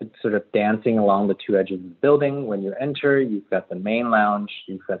 It's sort of dancing along the 2 edges of the building. When you enter, you've got the main lounge,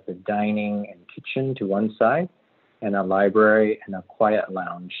 you've got the dining and kitchen to one side, and a library and a quiet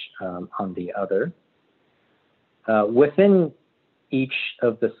lounge on the other. Within each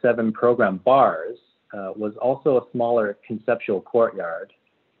of the 7 program bars was also a smaller conceptual courtyard.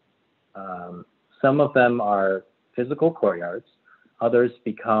 Some of them are physical courtyards. Others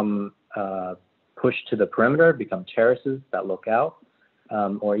become pushed to the perimeter, become terraces that look out,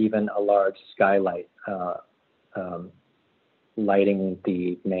 or even a large skylight lighting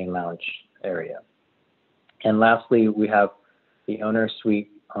the main lounge area. And lastly, we have the owner suite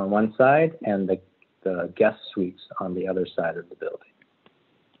on one side and the guest suites on the other side of the building.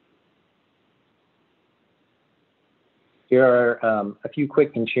 Here are a few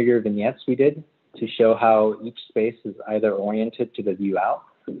quick interior vignettes we did to show how each space is either oriented to the view out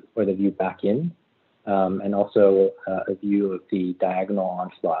or the view back in, and also a view of the diagonal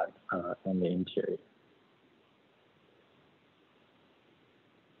onslaught in the interior.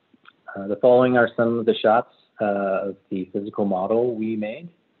 The following are some of the shots of the physical model we made.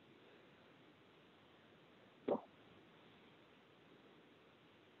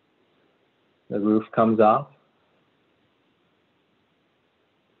 The roof comes off.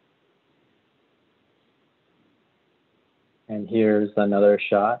 And here's another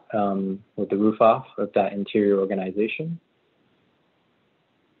shot with the roof off of that interior organization.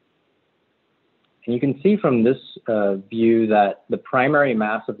 And you can see from this view that the primary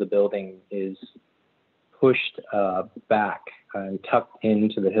mass of the building is pushed back and tucked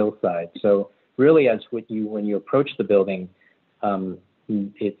into the hillside. So really, when you approach the building,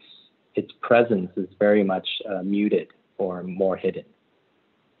 its presence is very much muted or more hidden.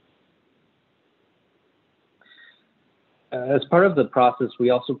 As part of the process,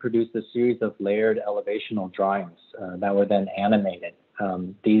 we also produced a series of layered elevational drawings that were then animated.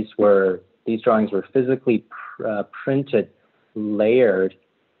 These drawings were physically printed, layered,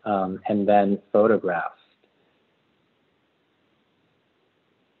 and then photographed.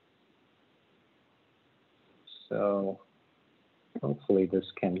 So hopefully this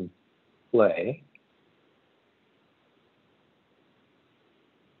can play.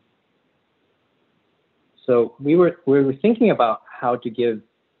 So we were thinking about how to give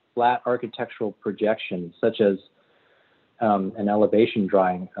flat architectural projections, such as an elevation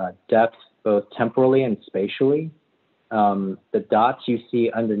drawing, depth both temporally and spatially. The dots you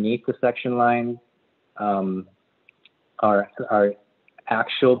see underneath the section line are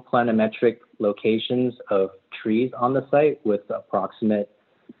actual planimetric locations of trees on the site with approximate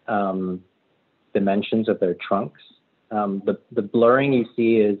dimensions of their trunks. The blurring you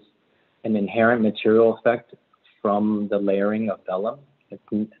see is an inherent material effect from the layering of vellum.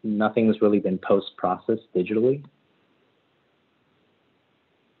 Nothing has really been post-processed digitally.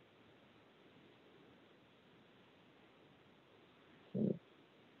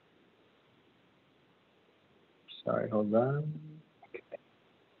 Sorry, hold on.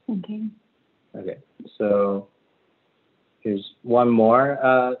 Okay. Okay, so here's one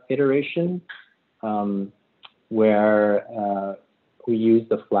more iteration where we use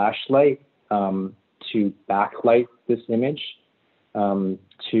the flashlight to backlight this image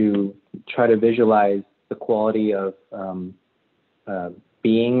to try to visualize the quality of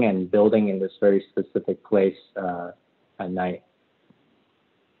being and building in this very specific place at night.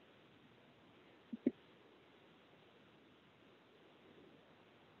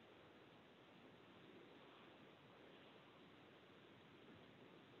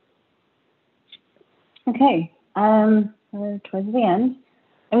 Okay, towards the end,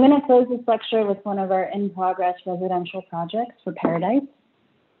 I'm going to close this lecture with one of our in-progress residential projects for Paradise.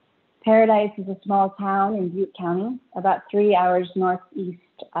 Paradise is a small town in Butte County, about 3 hours northeast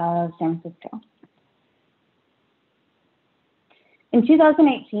of San Francisco. In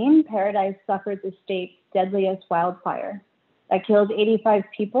 2018, Paradise suffered the state's deadliest wildfire that killed 85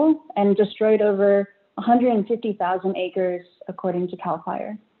 people and destroyed over 150,000 acres, according to CAL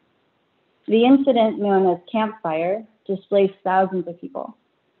FIRE. The incident, known as Camp Fire, displaced thousands of people.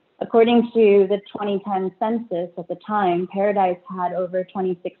 According to the 2010 census at the time, Paradise had over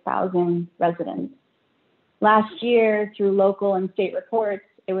 26,000 residents. Last year, through local and state reports,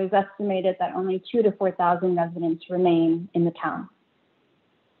 it was estimated that only 2,000 to 4,000 residents remain in the town.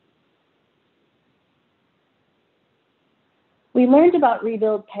 We learned about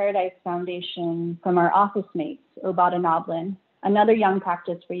Rebuild Paradise Foundation from our office mates, Obata Noblin, another young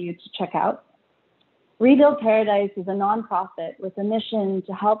practice for you to check out. Rebuild Paradise is a nonprofit with a mission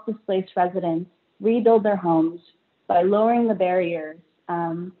to help displaced residents rebuild their homes by lowering the barriers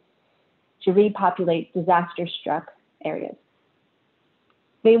to repopulate disaster-struck areas.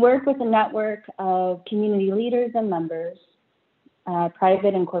 They work with a network of community leaders and members,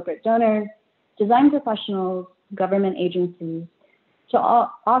 private and corporate donors, design professionals, government agencies, to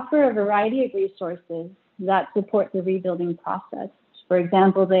offer a variety of resources that support the rebuilding process. For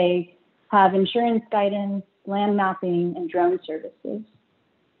example, they have insurance guidance, land mapping, and drone services.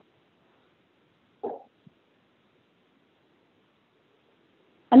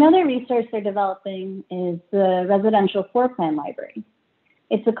 Another resource they're developing is the Residential Floor Plan Library.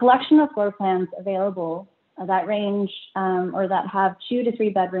 It's a collection of floor plans available that range or that have 2 to 3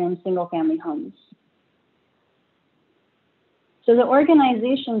 bedroom single-family homes. So the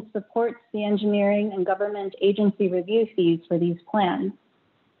organization supports the engineering and government agency review fees for these plans.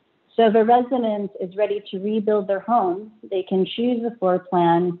 So if a resident is ready to rebuild their home, they can choose a floor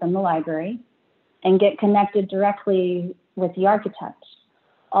plan from the library and get connected directly with the architect.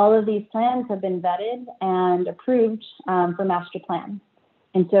 All of these plans have been vetted and approved for master plan.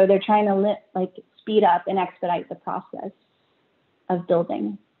 And so they're trying to speed up and expedite the process of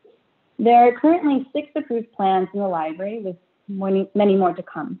building. There are currently 6 approved plans in the library with many more to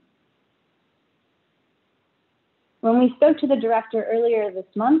come. When we spoke to the director earlier this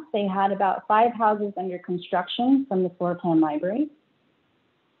month, they had about 5 houses under construction from the floor plan library.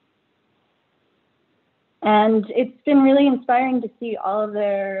 And it's been really inspiring to see all of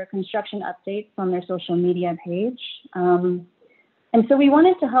their construction updates on their social media page. And so we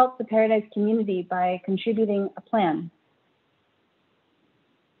wanted to help the Paradise community by contributing a plan.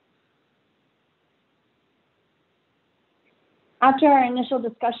 After our initial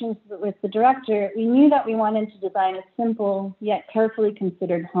discussions with the director, we knew that we wanted to design a simple yet carefully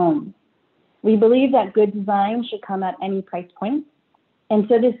considered home. We believe that good design should come at any price point. And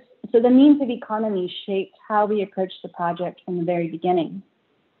so the means of economy shaped how we approached the project from the very beginning.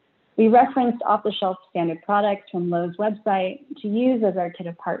 We referenced off-the-shelf standard products from Lowe's website to use as our kit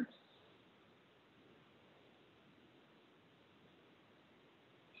of parts.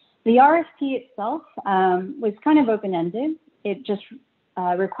 The RFP itself was kind of open-ended. It just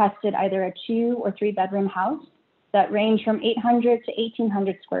requested either a 2 or 3 bedroom house that ranged from 800 to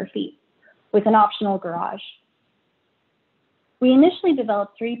 1,800 square feet with an optional garage. We initially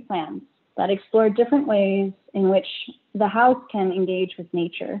developed 3 plans that explored different ways in which the house can engage with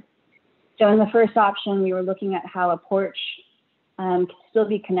nature. So in the first option, we were looking at how a porch could still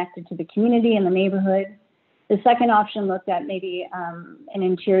be connected to the community and the neighborhood. The second option looked at maybe an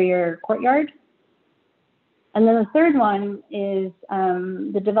interior courtyard. And then the third one is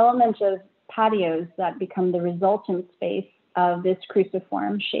the development of patios that become the resultant space of this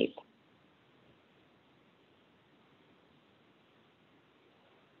cruciform shape.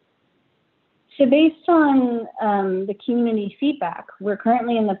 So based on the community feedback, we're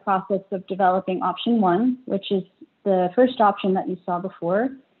currently in the process of developing option 1, which is the first option that you saw before.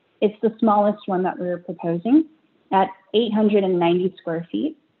 It's the smallest one that we're proposing at 890 square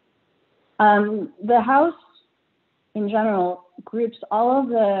feet. The house in general groups all of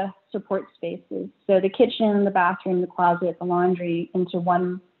the support spaces, so the kitchen, the bathroom, the closet, the laundry, into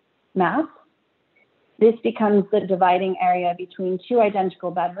one mass. This becomes the dividing area between 2 identical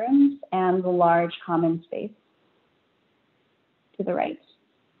bedrooms and the large common space to the right.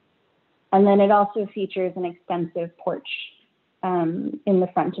 And then it also features an extensive porch in the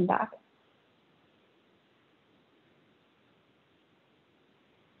front and back.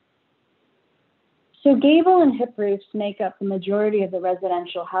 So gable and hip roofs make up the majority of the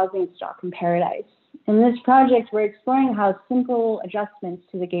residential housing stock in Paradise. In this project, we're exploring how simple adjustments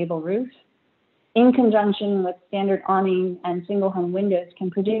to the gable roof, in conjunction with standard awning and single hung windows, can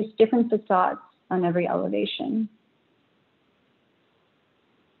produce different facades on every elevation.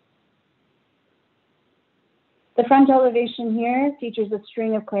 The front elevation here features a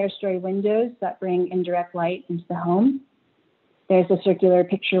string of clerestory windows that bring indirect light into the home. There's a circular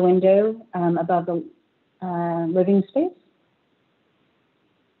picture window above the living space.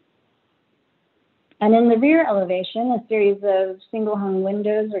 And in the rear elevation, a series of single hung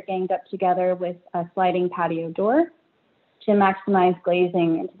windows are ganged up together with a sliding patio door to maximize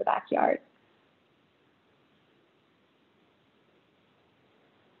glazing into the backyard.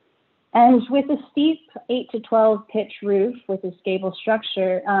 And with a steep 8 to 12 pitch roof with a gable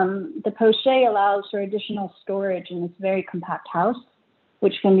structure, the poche allows for additional storage in this very compact house,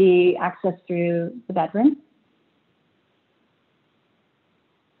 which can be accessed through the bedroom.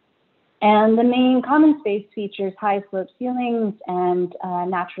 And the main common space features high slope ceilings and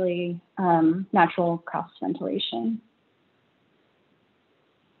natural cross ventilation.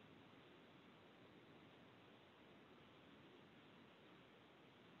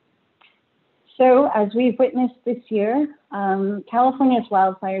 So as we've witnessed this year, California's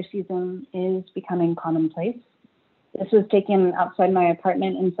wildfire season is becoming commonplace. This was taken outside my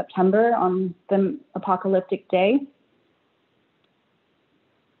apartment in September on the apocalyptic day.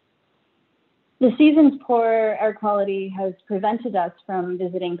 The season's poor air quality has prevented us from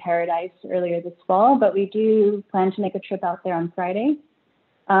visiting Paradise earlier this fall, but we do plan to make a trip out there on Friday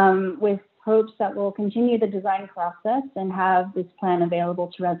with hopes that we'll continue the design process and have this plan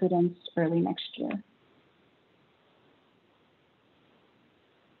available to residents early next year.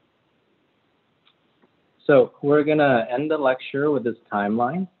 So we're gonna end the lecture with this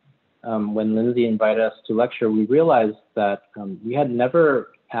timeline. When Lindsay invited us to lecture, we realized that we had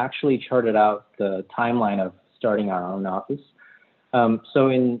never actually charted out the timeline of starting our own office. So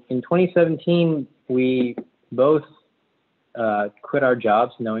in 2017, we both quit our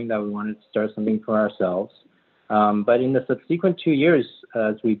jobs knowing that we wanted to start something for ourselves. But in the subsequent 2 years,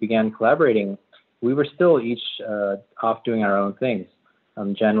 as we began collaborating, we were still each off doing our own things.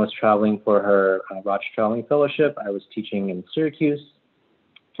 Jen was traveling for her Roche Traveling Fellowship. I was teaching in Syracuse.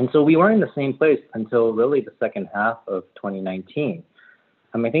 And so we weren't in the same place until really the second half of 2019.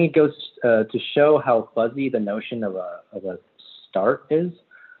 I think it goes to show how fuzzy the notion of a start is.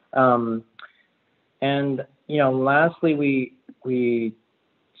 And, you know, lastly, we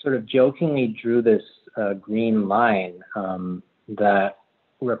sort of jokingly drew this green line that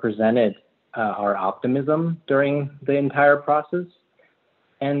represented our optimism during the entire process.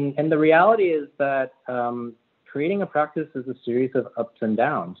 And the reality is that creating a practice is a series of ups and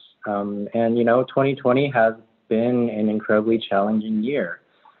downs. And, you know, 2020 has been an incredibly challenging year.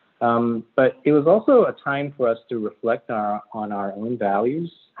 But it was also a time for us to reflect on our own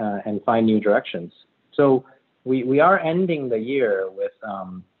values and find new directions. So we are ending the year with,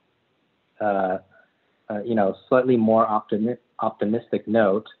 you know, slightly more optimistic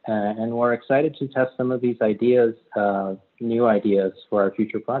note, and we're excited to test some of these ideas, new ideas for our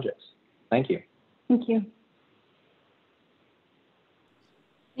future projects. Thank you. Thank you.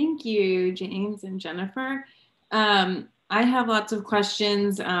 Thank you, James and Jennifer. I have lots of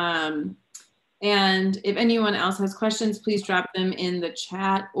questions, and if anyone else has questions, please drop them in the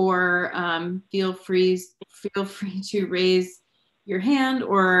chat, or feel free to raise your hand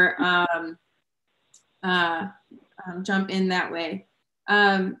or jump in that way.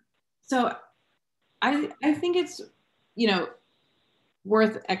 So I think it's, you know,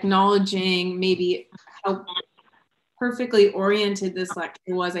 worth acknowledging maybe how perfectly oriented this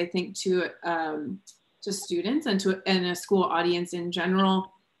lecture was, I think, to students and a school audience in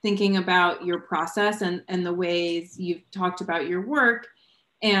general, thinking about your process and the ways you've talked about your work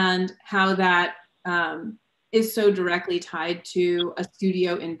and how that is so directly tied to a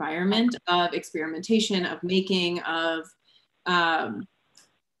studio environment of experimentation, of making, of kind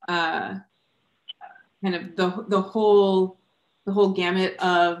of the whole gamut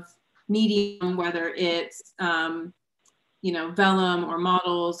of medium, whether it's you know, vellum or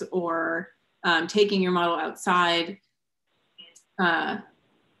models, or taking your model outside.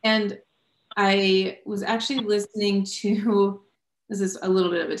 And I was actually listening to, this is a little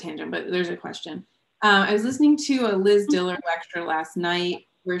bit of a tangent, but there's a question. I was listening to a Liz Diller lecture last night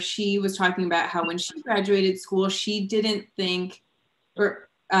where she was talking about how when she graduated school, she didn't think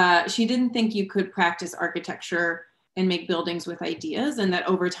you could practice architecture and make buildings with ideas, and that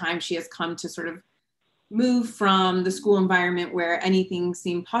over time she has come to sort of move from the school environment where anything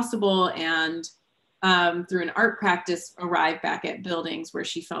seemed possible, and through an art practice arrive back at buildings where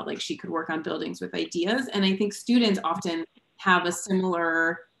she felt like she could work on buildings with ideas. And I think students often have a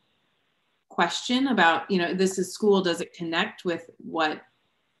similar question about, you know, this is school, does it connect with what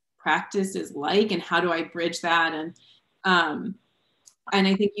practice is like, and how do I bridge that? And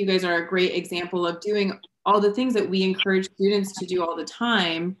I think you guys are a great example of doing all the things that we encourage students to do all the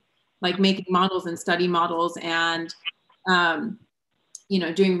time, like making models and study models, and you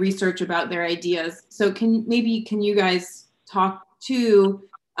know, doing research about their ideas. So can you guys talk to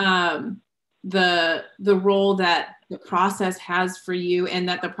the role that the process has for you, and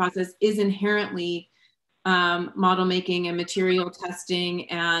that the process is inherently model making and material testing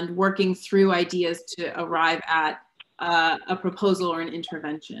and working through ideas to arrive at a proposal or an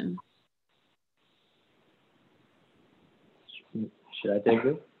intervention? Should I take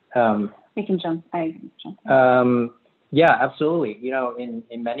this? We can jump. I can jump. Yeah, absolutely. You know,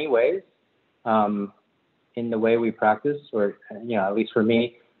 in many ways, in the way we practice, or, you know, at least for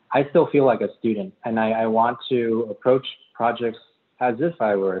me, I still feel like a student, and I want to approach projects as if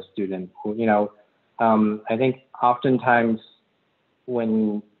I were a student. You know, I think oftentimes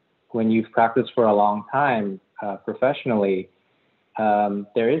when you've practiced for a long time professionally,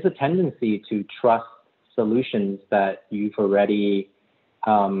 there is a tendency to trust solutions that you've already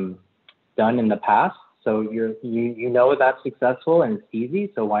done in the past. So you know that's successful and it's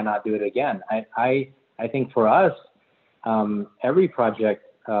easy, so why not do it again? I think for us, every project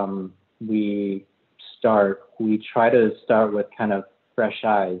we try to start with kind of fresh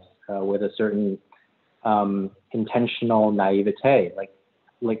eyes, with a certain intentional naivete, like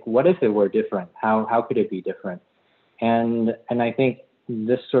what if it were different? How could it be different? And I think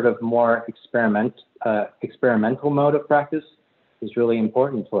this sort of more experimental mode of practice is really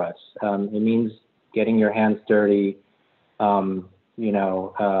important for us. It means getting your hands dirty, you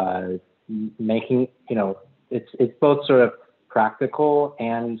know, making, you know, it's both sort of practical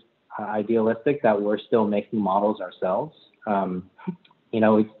and idealistic that we're still making models ourselves. You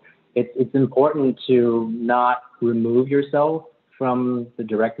know, it's important to not remove yourself from the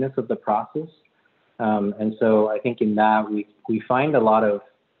directness of the process. And so I think in that we find a lot of,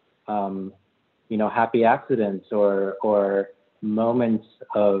 you know, happy accidents or moments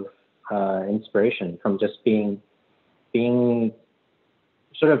of inspiration from just being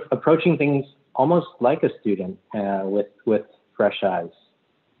sort of approaching things almost like a student with fresh eyes.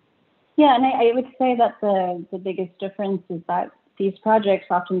 Yeah, and I would say that the biggest difference is that these projects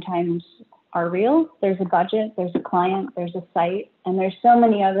oftentimes are real. There's a budget, there's a client, there's a site, and there's so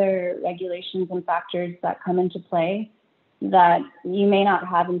many other regulations and factors that come into play that you may not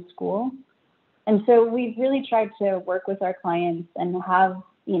have in school. And so we've really tried to work with our clients and have,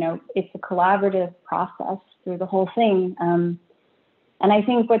 it's a collaborative process through the whole thing. And I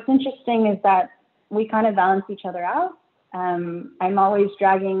think what's interesting is that we kind of balance each other out. I'm always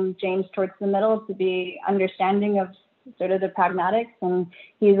dragging James towards the middle to be understanding of sort of the pragmatics, and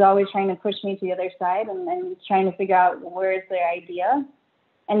he's always trying to push me to the other side and trying to figure out where is their idea.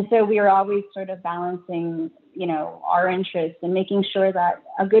 And so we are always sort of balancing, our interests and making sure that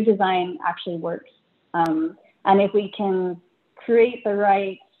a good design actually works. And if we can create the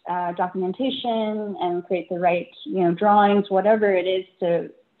right documentation and create the right, drawings, whatever it is to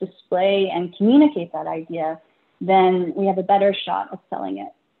display and communicate that idea, then we have a better shot of selling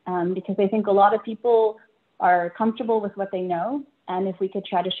it. Because I think a lot of people are comfortable with what they know. And if we could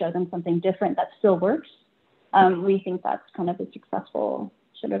try to show them something different that still works, we think that's kind of a successful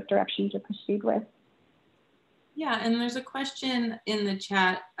sort of direction to proceed with. Yeah, and there's a question in the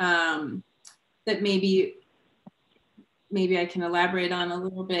chat that maybe I can elaborate on a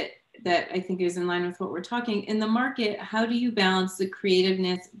little bit that I think is in line with what we're talking. In the market, how do you balance the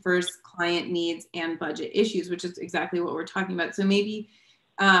creativeness versus client needs and budget issues, which is exactly what we're talking about. So maybe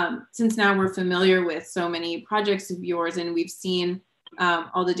since now we're familiar with so many projects of yours and we've seen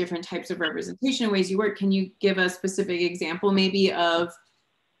all the different types of representation and ways you work, can you give a specific example maybe of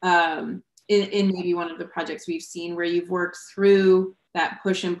in maybe one of the projects we've seen where you've worked through that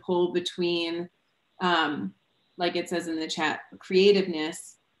push and pull between, like it says in the chat,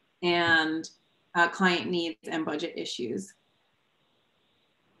 creativeness and client needs and budget issues?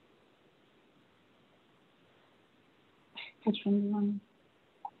 Which one do you want?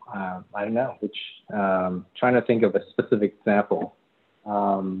 I don't know, trying to think of a specific example.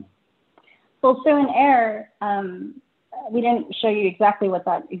 Well, so in AIR, we didn't show you exactly what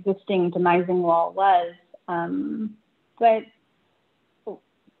that existing demising wall was, but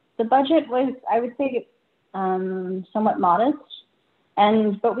the budget was, I would say, somewhat modest,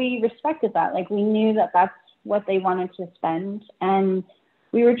 but we respected that. Like, we knew that that's what they wanted to spend, and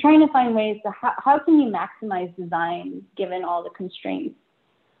we were trying to find ways to how can you maximize design given all the constraints.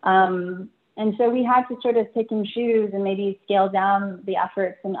 And so we had to sort of pick and choose and maybe scale down the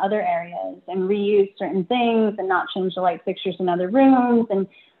efforts in other areas and reuse certain things and not change the light fixtures in other rooms. And,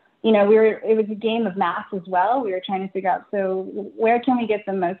 it was a game of math as well. We were trying to figure out, so where can we get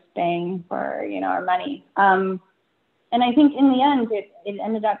the most bang for, our money? And I think in the end, it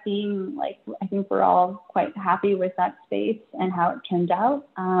ended up being like, I think we're all quite happy with that space and how it turned out.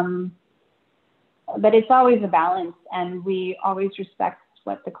 But it's always a balance, and we always respect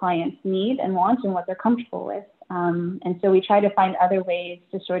what the clients need and want and what they're comfortable with. And so we try to find other ways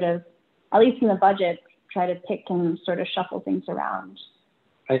to sort of, at least in the budget, try to pick and sort of shuffle things around.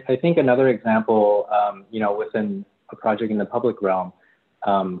 I think another example, within a project in the public realm,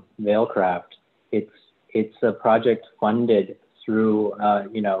 Veilcraft, it's a project funded through,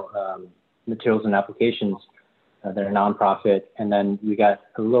 materials and applications that are nonprofit, and then we got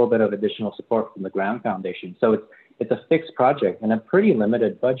a little bit of additional support from the Graham Foundation. So it's a fixed project and a pretty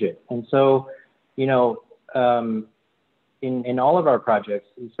limited budget. And so, in all of our projects,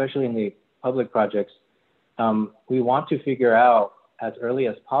 especially in the public projects, we want to figure out as early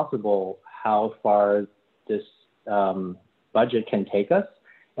as possible how far this budget can take us.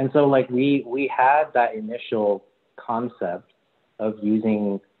 And so, like, we had that initial concept of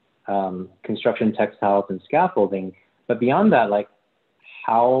using construction textiles and scaffolding, but beyond that, like,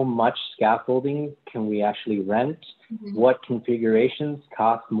 how much scaffolding can we actually rent? Mm-hmm. What configurations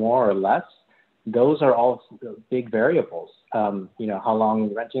cost more or less? Those are all big variables. How long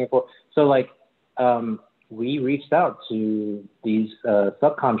you're renting it for. So, like, we reached out to these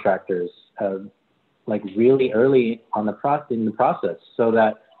subcontractors, like, really early in the process, so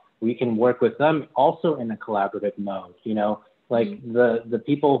that we can work with them also in a collaborative mode. Like, mm-hmm. the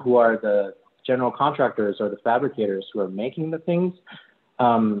people who are the general contractors or the fabricators who are making the things.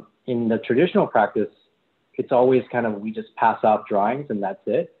 In the traditional practice, it's always kind of, we just pass off drawings and that's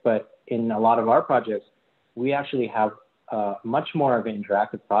it. But in a lot of our projects, we actually have much more of an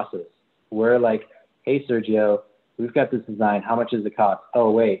interactive process. We're like, hey, Sergio, we've got this design. How much does it cost?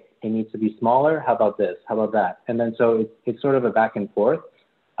 Oh, wait, it needs to be smaller. How about this? How about that? And then so it's sort of a back and forth.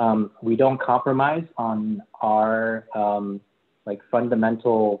 We don't compromise on our like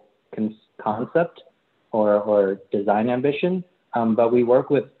fundamental concept or design ambition. But we work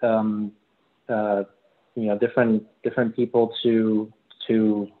with different people to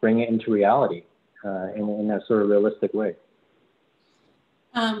bring it into reality in a sort of realistic way.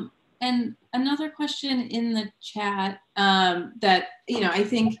 And another question in the chat that, I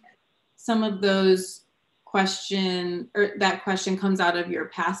think some of those that question comes out of your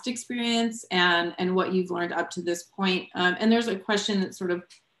past experience and what you've learned up to this point. And there's a question that sort of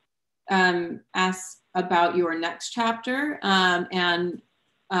asks about your next chapter and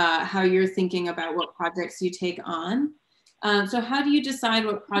how you're thinking about what projects you take on. So how do you decide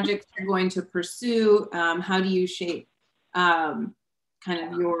what projects you're going to pursue? How do you shape kind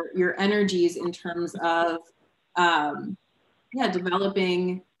of your energies in terms of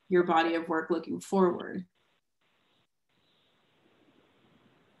developing your body of work looking forward?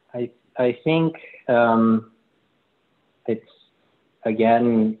 I think it's,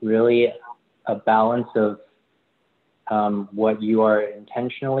 again, really a balance of what you are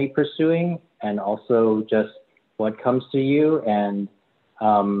intentionally pursuing and also just what comes to you, and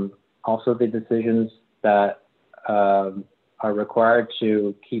also the decisions that are required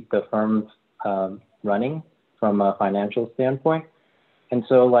to keep the firm running from a financial standpoint. And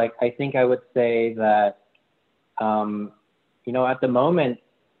so, I think I would say that, at the moment,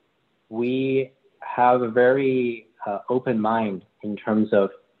 we have a very open mind in terms of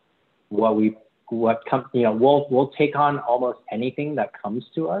we'll take on almost anything that comes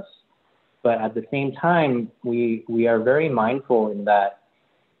to us. But at the same time, we are very mindful in that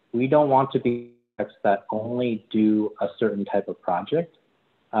we don't want to be that only do a certain type of project.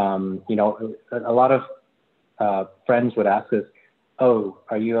 A lot of friends would ask us, oh,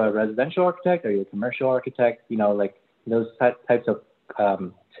 are you a residential architect? Are you a commercial architect? Those types of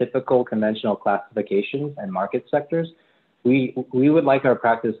typical conventional classifications and market sectors. We would like our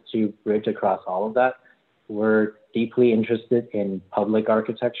practice to bridge across all of that. We're deeply interested in public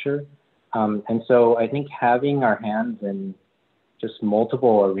architecture. And so I think having our hands in just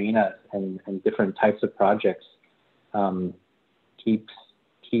multiple arenas and different types of projects keeps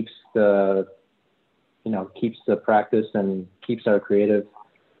the practice and keeps our creative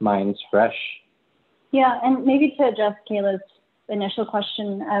minds fresh. Yeah, and maybe to address Kayla's initial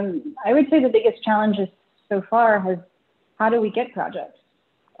question, I would say the biggest challenges so far has, how do we get projects?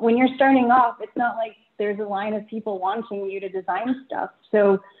 When you're starting off, it's not like there's a line of people wanting you to design stuff.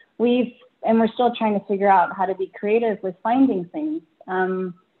 So we're still trying to figure out how to be creative with finding things.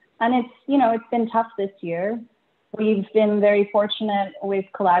 And it's been tough this year. We've been very fortunate with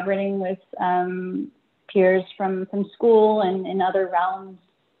collaborating with peers from school and in other realms.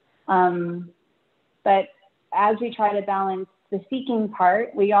 But as we try to balance the seeking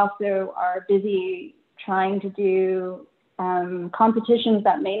part, we also are busy trying to do competitions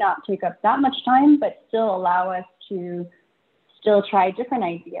that may not take up that much time, but still allow us to still try different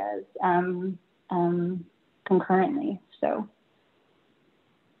ideas concurrently. So,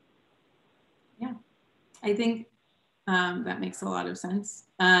 yeah, I think that makes a lot of sense.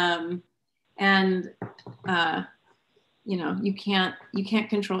 You can't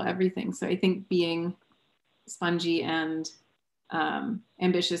control everything. So I think being spongy and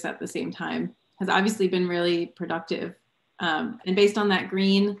ambitious at the same time has obviously been really productive. And based on that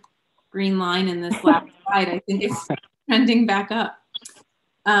green line in this last slide, I think it's trending back up.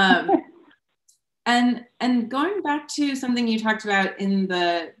 And going back to something you talked about in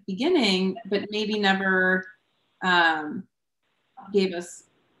the beginning, but maybe never gave us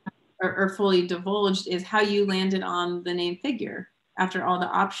or fully divulged, is how you landed on the name Figure after all the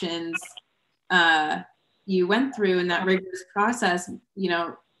options you went through in that rigorous process.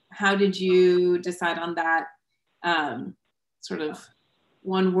 How did you decide on that sort of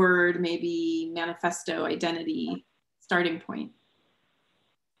one word, maybe manifesto, identity starting point?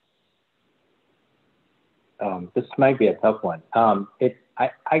 This might be a tough one.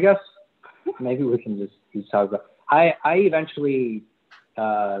 I guess maybe we can just talk about. I eventually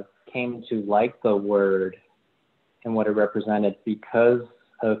came to like the word and what it represented because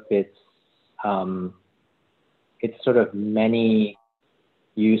of its sort of many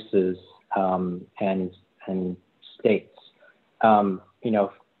uses and states.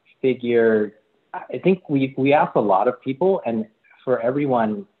 Figure. I think we asked a lot of people, and for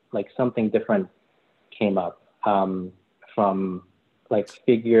everyone, something different came up. From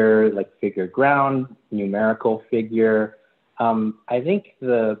figure ground, numerical figure. I think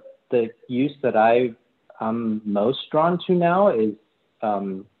the use that I'm most drawn to now is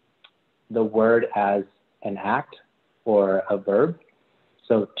the word as an act or a verb.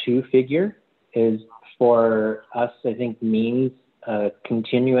 So to figure is for us, I think, means a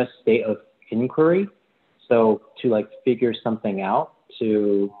continuous state of inquiry. So to figure something out,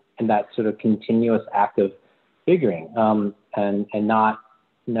 and that sort of continuous act of figuring, and not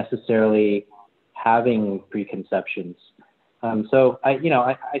necessarily having preconceptions. So I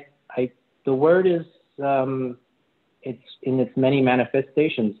the word is, it's in its many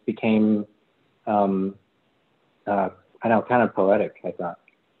manifestations became, I don't know, kind of poetic, I thought.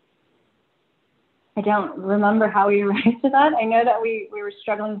 I don't remember how we arrived to that. I know that we were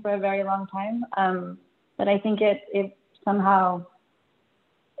struggling for a very long time, but I think it somehow,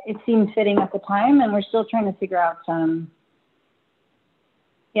 it seemed fitting at the time, and we're still trying to figure out,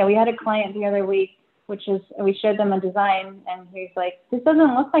 yeah, we had a client the other week, we showed them a design, and he's like, this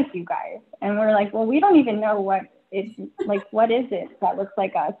doesn't look like you guys. And we're like, well, we don't even know what is it that looks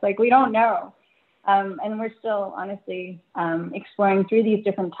like us? Like, we don't know. And we're still honestly exploring through these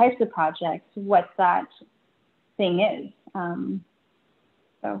different types of projects what that thing is.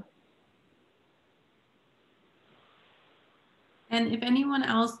 So. And if anyone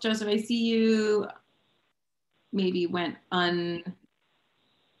else, Joseph, I see you maybe went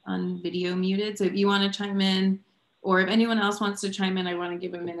video muted. So if you want to chime in, or if anyone else wants to chime in, I want to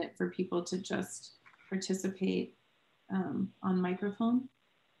give a minute for people to just participate on microphone.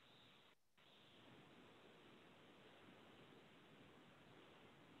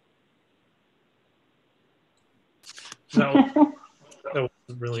 That was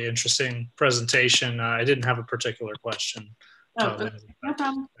a really interesting presentation. I didn't have a particular question. Oh, okay. No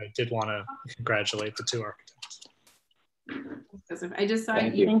problem. I did want to congratulate the two architects. Joseph, I just saw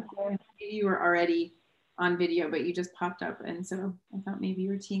you were already on video, but you just popped up, and so I thought maybe you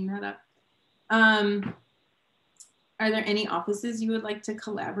were teeing that up. Are there any offices you would like to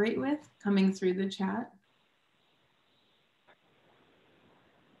collaborate with coming through the chat?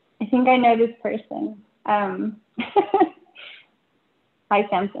 I think I know this person. Hi,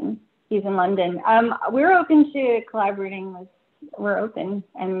 Samson. He's in London. We're open to collaborating with. We're open,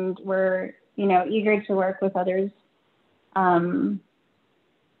 and we're eager to work with others.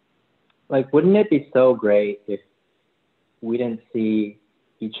 Like, wouldn't it be so great if we didn't see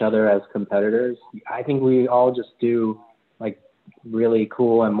each other as competitors? I think we all just do like really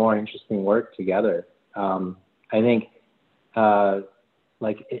cool and more interesting work together. I think, I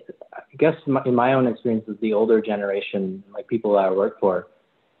guess in my own experience with the older generation, like people that I work for,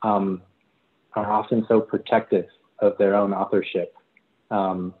 are often so protective of their own authorship.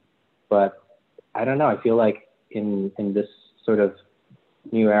 But I don't know, I feel like in this sort of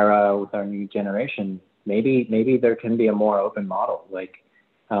new era with our new generation, maybe there can be a more open model, like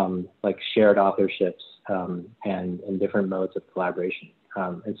shared authorships and different modes of collaboration.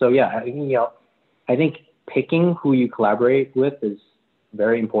 And so, yeah, I think picking who you collaborate with is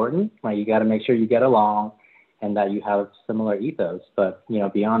very important. Like, you got to make sure you get along and that you have similar ethos. But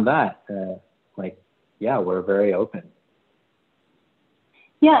beyond that, yeah, we're very open.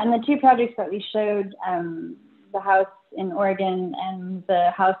 Yeah, and the two projects that we showed, the house in Oregon and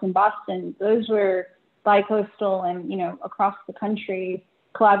the house in Boston, those were bi-coastal and across the country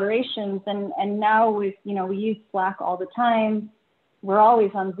collaborations. And now we use Slack all the time. We're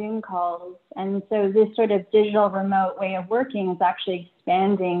always on Zoom calls. And so this sort of digital remote way of working is actually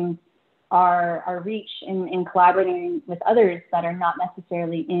expanding our reach in collaborating with others that are not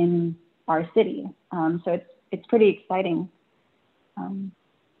necessarily in our city. So it's pretty exciting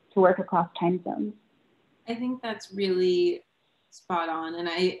to work across time zones. I think that's really spot on. And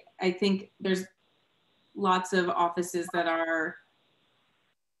I think there's lots of offices that are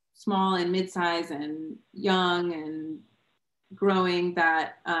small and mid-size and young and growing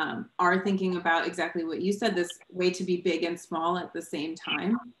that are thinking about exactly what you said, this way to be big and small at the same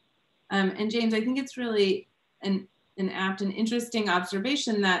time. And James, I think it's really an apt and interesting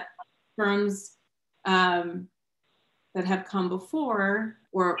observation that firms that have come before,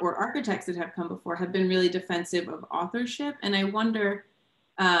 or architects that have come before, have been really defensive of authorship. And I wonder,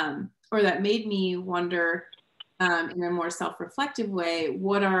 or that made me wonder in a more self-reflective way,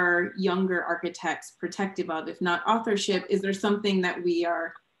 what are younger architects protective of, if not authorship? Is there something that we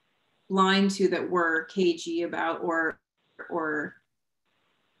are blind to, that we're cagey about, or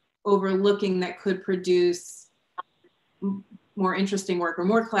overlooking, that could produce more interesting work, or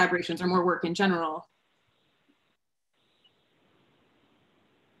more collaborations, or more work in general?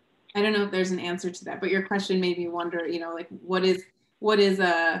 I don't know if there's an answer to that, but your question made me wonder, like what is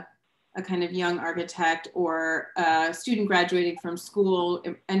a kind of young architect or a student graduating from school,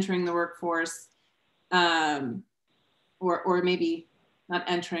 entering the workforce, or maybe not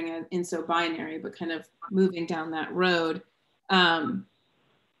entering in so binary, but kind of moving down that road.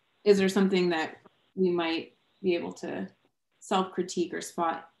 Is there something that we might be able to self-critique or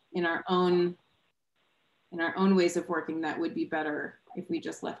spot in our own ways of working that would be better if we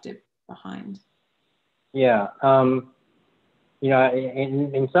just left it behind? Yeah,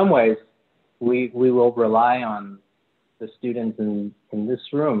 in some ways, we will rely on the students in this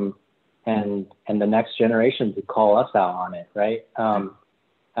room and the next generation to call us out on it, right?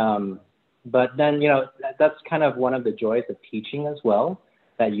 But then, you know, that's kind of one of the joys of teaching as well,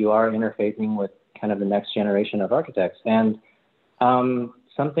 that you are interfacing with kind of the next generation of architects. And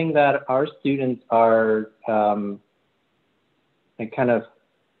something that our students are kind of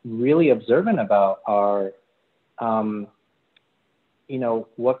really observant about are, you know,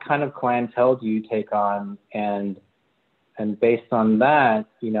 what kind of clientele do you take on, and based on that,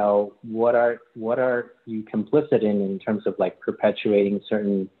 you know, what are you complicit in terms of like perpetuating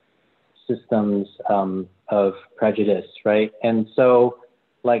certain systems of prejudice, right? And so,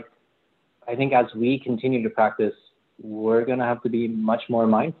 like, I think as we continue to practice, we're going to have to be much more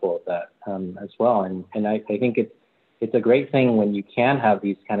mindful of that as well. And I think it's a great thing when you can have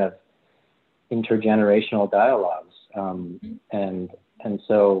these kind of intergenerational dialogues. And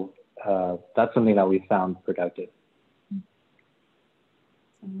so that's something that we found productive.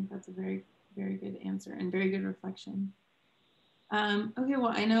 I think that's a very, very good answer and very good reflection. Okay,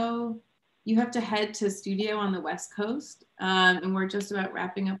 well, I know you have to head to studio on the West Coast, and we're just about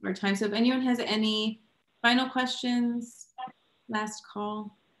wrapping up our time. So if anyone has any final questions, last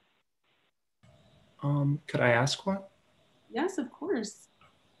call. Could I ask one? Yes, of course.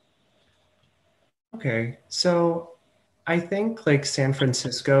 Okay, so I think like San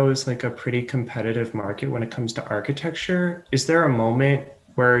Francisco is like a pretty competitive market when it comes to architecture. Is there a moment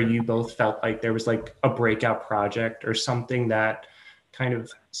where you both felt like there was like a breakout project or something that kind of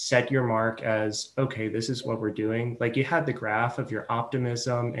set your mark as, okay, this is what we're doing? Like, you had the graph of your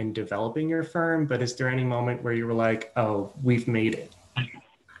optimism in developing your firm, but is there any moment where you were like, oh, we've made it?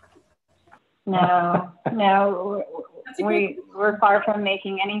 No, we're far from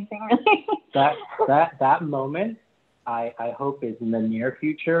making anything really. that moment, I hope is in the near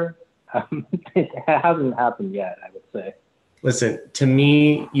future. It hasn't happened yet, I would say. Listen, to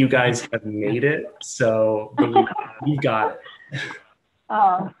me, you guys have made it, so believe me, you got it.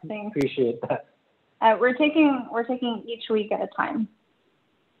 Oh, thanks. Appreciate that. We're taking each week at a time.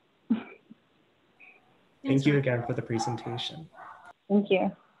 Thank you again for the presentation. Thank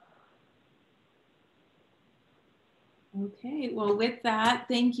you. Okay, well, with that,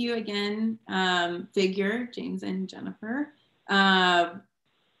 thank you again, Figure, James and Jennifer.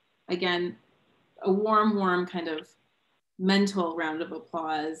 Again, a warm kind of mental round of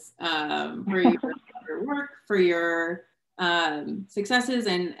applause for your work, for your successes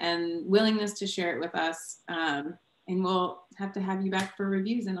and willingness to share it with us. And we'll have to have you back for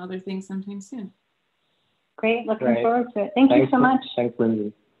reviews and other things sometime soon. Great, looking forward to it. Thank you so much. Thanks,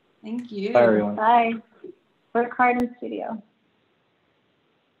 Lindsay. Thank you. Bye, everyone. Bye. Work hard in studio.